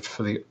reserved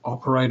for the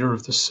operator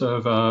of the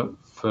server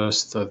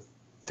versus the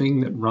thing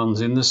that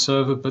runs in the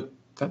server, but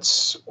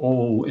that's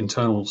all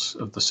internals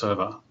of the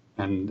server.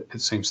 And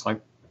it seems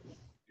like the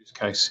use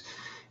case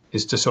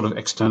is to sort of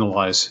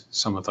externalize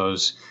some of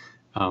those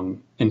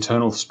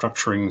internal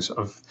structurings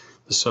of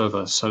the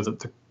server so that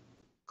the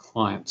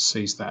client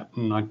sees that.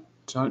 And I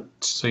don't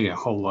see a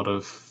whole lot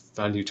of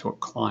value to a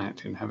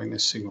client in having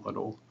this signal at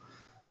all.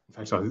 In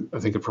fact, I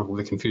think it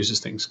probably confuses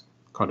things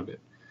quite a bit.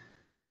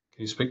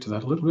 Can you speak to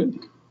that a little bit?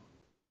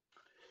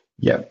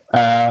 Yeah,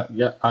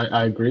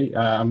 I agree.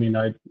 I mean,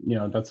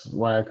 that's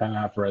why I kind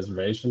of have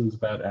reservations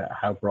about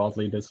how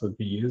broadly this would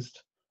be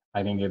used.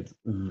 I think it's,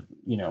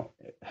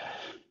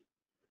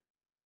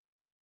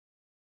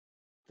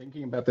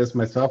 thinking about this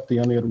myself, the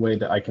only other way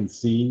that I can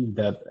see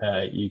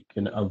that you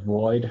can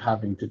avoid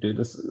having to do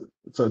this,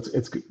 so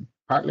it's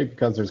partly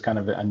because there's kind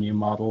of a new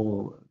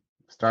model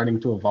starting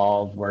to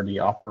evolve where the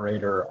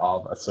operator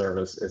of a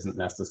service isn't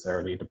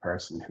necessarily the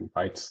person who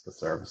writes the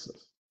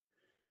services.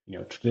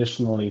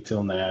 Traditionally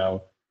till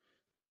now,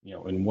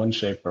 in one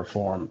shape or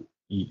form,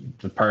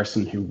 the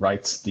person who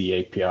writes the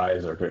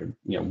APIs or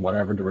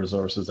whatever the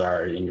resources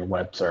are in your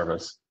web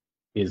service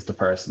is the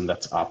person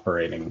that's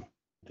operating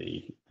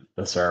the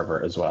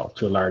server as well,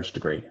 to a large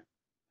degree.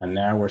 And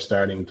now we're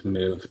starting to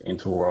move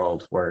into a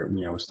world where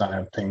we're starting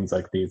to have things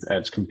like these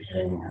edge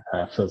computing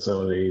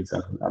facilities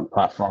and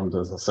platforms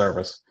as a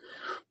service,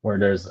 where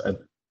there's a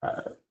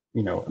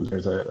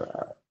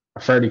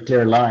fairly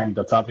clear line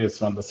that's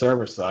obvious on the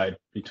server side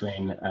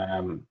between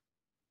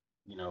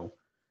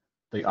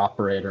the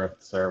operator of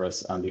the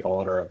service and the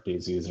owner of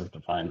these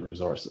user-defined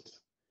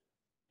resources.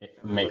 It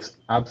makes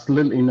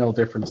absolutely no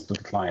difference to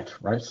the client,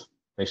 right?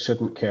 They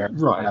shouldn't care.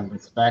 Right. And the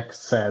spec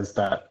says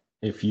that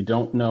if you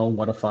don't know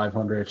what a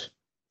 500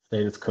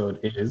 status code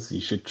is,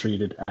 you should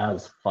treat it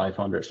as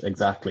 500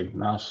 exactly,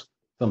 not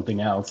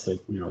something else that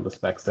the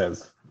spec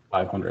says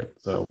 500.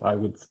 So I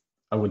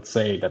would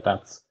say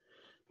that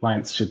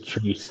clients should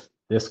treat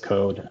this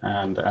code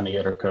and any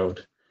other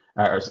code,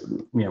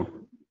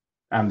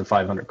 and the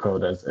 500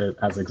 code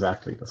as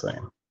exactly the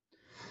same.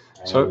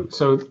 So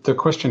the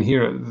question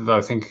here that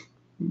I think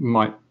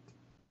might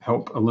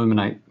help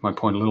illuminate my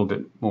point a little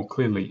bit more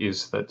clearly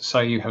is that,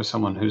 say you have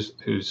someone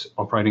who's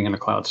operating in a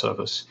cloud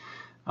service.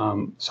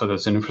 So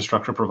there's an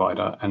infrastructure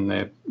provider and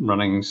they're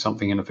running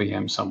something in a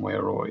VM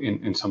somewhere or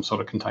in some sort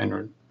of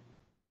container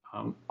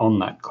on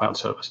that cloud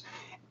service,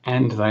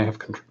 and they have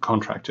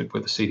contracted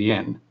with a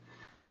CDN.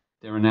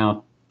 There are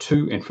now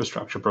two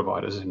infrastructure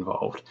providers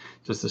involved.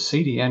 Does the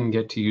CDN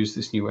get to use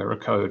this new error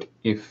code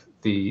if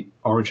the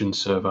origin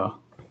server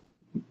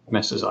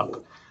messes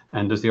up?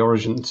 And does the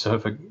origin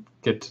server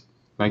get to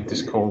make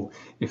this call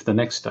if the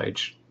next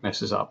stage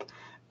messes up?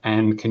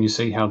 And can you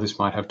see how this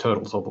might have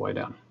turtles all the way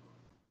down?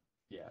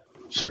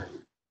 Sure.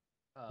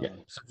 Yeah.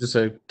 So just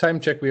a time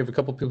check. We have a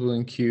couple people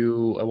in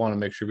queue. I want to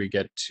make sure we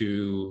get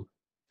to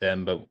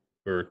them, but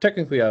we're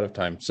technically out of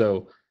time.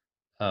 So,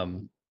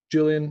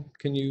 Julian,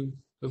 can you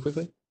go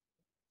quickly?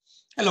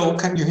 Hello,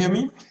 can you hear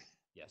me?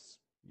 Yes.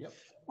 Yep.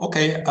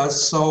 Okay,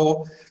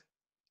 so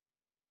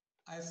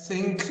I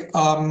think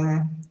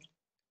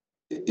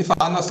if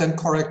I understand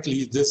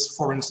correctly, this,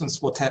 for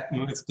instance, would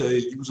happen if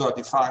the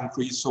user-defined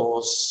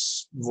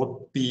resource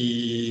would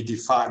be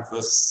defined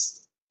with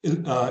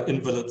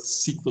invalid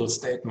SQL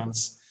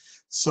statements.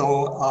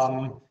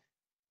 So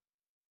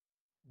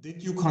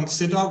did you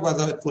consider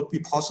whether it would be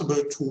possible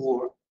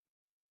to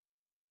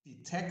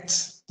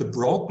detect the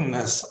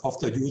brokenness of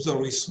the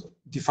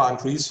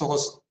user-defined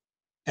resource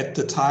at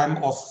the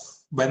time of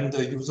when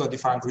the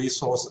user-defined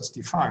resource is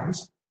defined?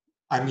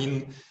 I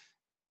mean,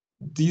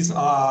 these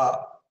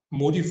are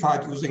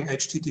modified using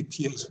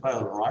HTTP as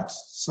well, right?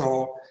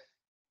 So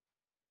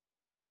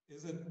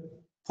is it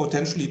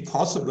potentially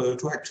possible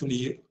to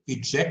actually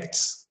reject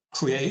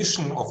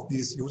creation of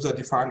these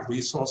user-defined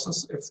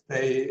resources if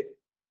they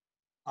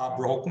are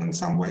broken in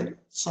some way?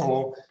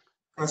 So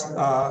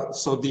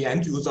the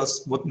end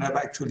users would never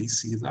actually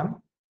see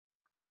them?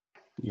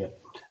 Yeah,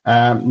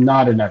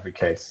 not in every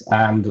case.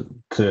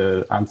 And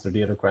to answer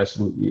the other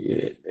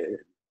question,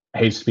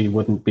 HTTP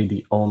wouldn't be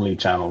the only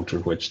channel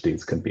through which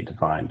these could be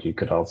defined. You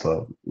could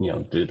also,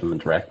 do them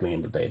directly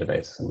in the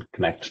database and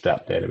connect to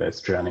that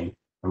database through any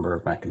number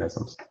of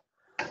mechanisms.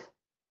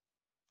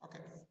 Okay.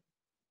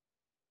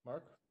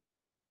 Mark?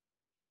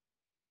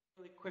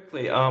 Really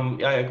quickly,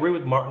 I agree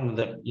with Martin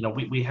that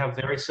we have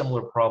very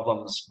similar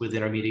problems with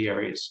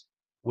intermediaries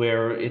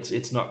where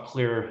it's not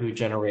clear who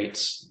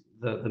generates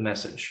the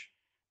message,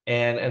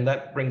 and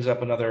that brings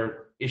up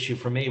another issue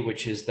for me,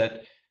 which is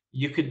that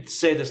you could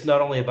say this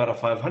not only about a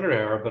 500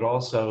 error, but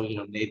also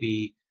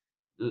maybe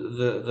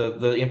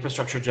the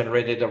infrastructure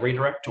generated a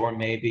redirect, or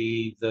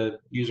maybe the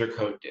user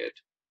code did,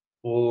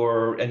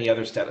 or any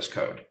other status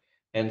code.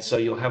 And so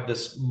you'll have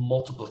this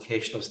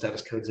multiplication of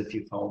status codes if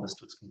you follow this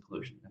to its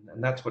conclusion.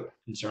 And that's what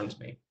concerns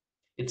me.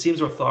 It seems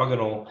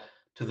orthogonal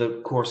to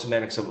the core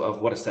semantics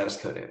of what a status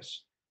code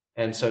is.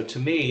 And so to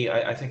me,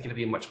 I think it'd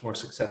be much more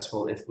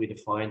successful if we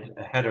defined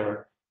a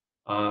header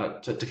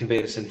to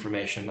convey this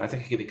information. I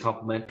think it could be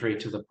complementary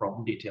to the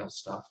problem details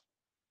stuff,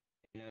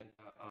 and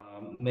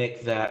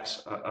make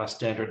that a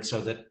standard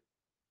so that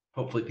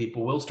hopefully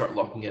people will start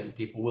looking at it and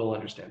people will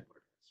understand what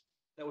it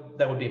is.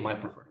 That would be my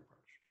preferred approach.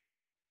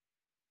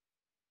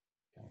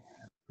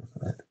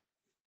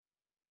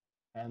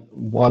 And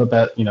what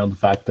about, the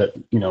fact that,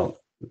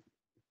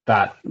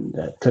 that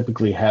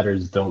typically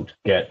headers don't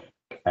get,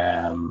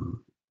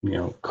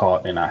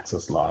 caught in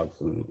access logs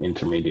and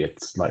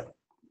intermediates, like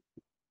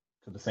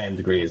to the same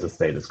degree as a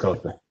status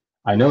code.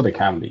 I know they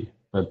can be,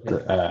 but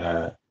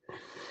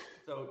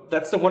so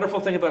that's the wonderful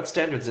thing about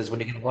standards is when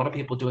you get a lot of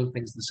people doing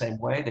things the same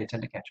way, they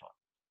tend to catch on.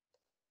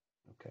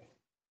 Okay.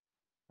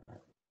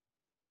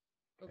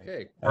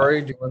 Okay,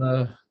 Ari, do you want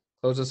to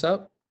close us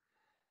out?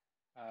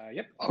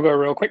 Yep, I'll go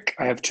real quick.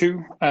 I have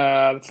two.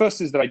 The first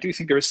is that I do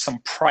think there is some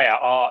prior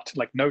art,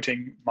 like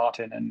noting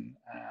Martin and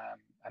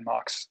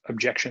Mark's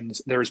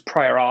objections. There is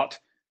prior art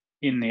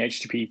in the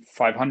HTTP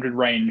 500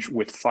 range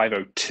with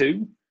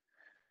 502.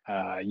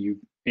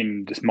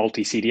 In this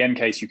multi-CDN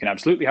case, you can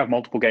absolutely have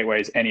multiple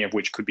gateways, any of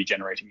which could be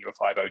generating you a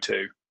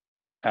 502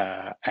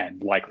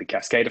 and likely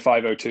cascade a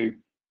 502.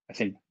 I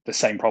think the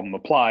same problem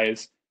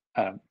applies.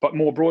 But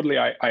more broadly,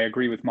 I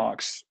agree with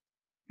Mark's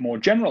more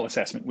general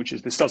assessment, which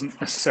is this doesn't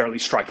necessarily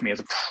strike me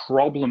as a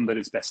problem that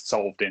is best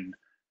solved in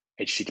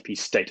HTTP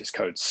status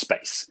code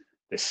space.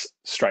 This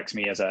strikes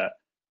me as a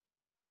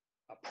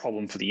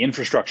problem for the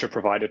infrastructure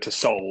provider to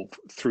solve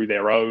through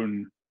their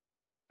own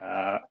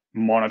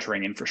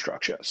monitoring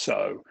infrastructure.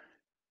 So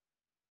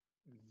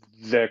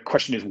the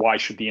question is, why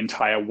should the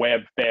entire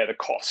web bear the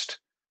cost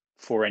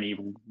for any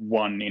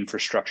one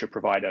infrastructure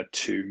provider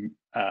to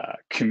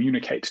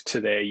communicate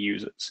to their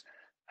users?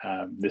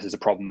 This is a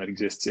problem that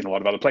exists in a lot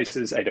of other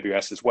places,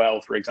 AWS as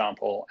well, for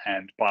example,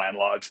 and by and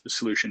large, the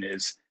solution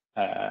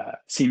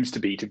seems to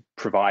be to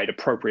provide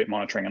appropriate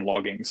monitoring and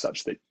logging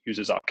such that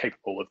users are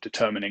capable of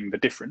determining the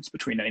difference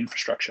between an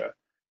infrastructure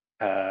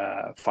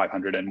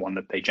 500 and one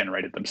that they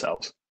generated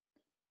themselves.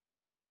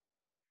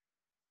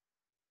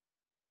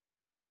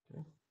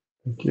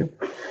 Thank you.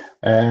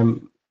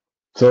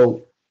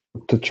 So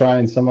to try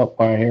and sum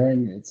up our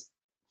hearing, it's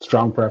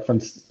strong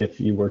preference if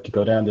you were to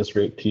go down this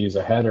route to use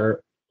a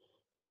header.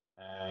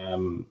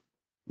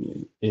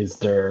 Is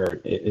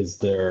there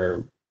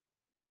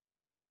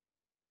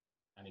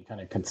any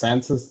kind of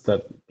consensus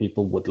that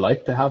people would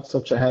like to have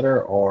such a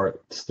header, or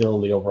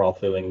still the overall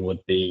feeling would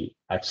be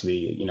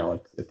actually,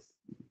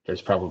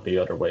 there's probably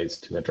other ways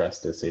to address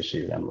this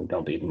issue and we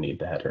don't even need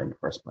the header in the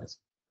first place?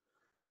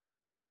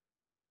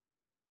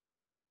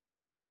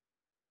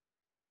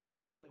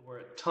 We're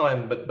at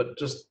time, but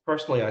just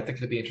personally, I think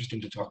it'd be interesting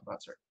to talk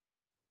about, sir.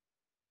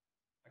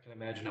 I can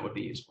imagine it would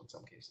be useful in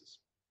some cases.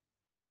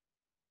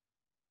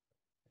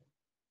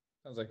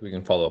 Sounds like we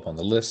can follow up on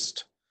the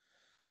list.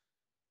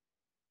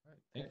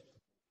 Thank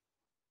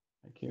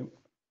you.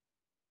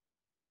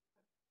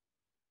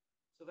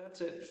 So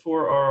that's it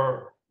for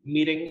our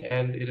meeting,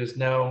 and it is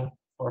now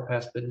far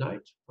past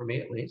midnight, for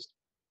me at least,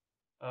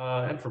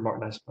 and for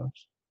Martin, I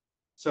suppose.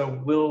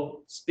 So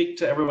we'll speak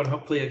to everyone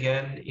hopefully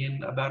again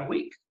in about a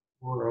week,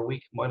 or a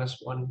week minus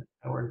 1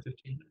 hour and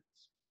 15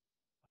 minutes.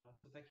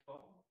 So thank you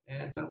all,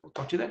 and we'll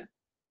talk to you then.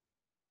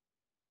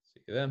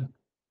 See you then.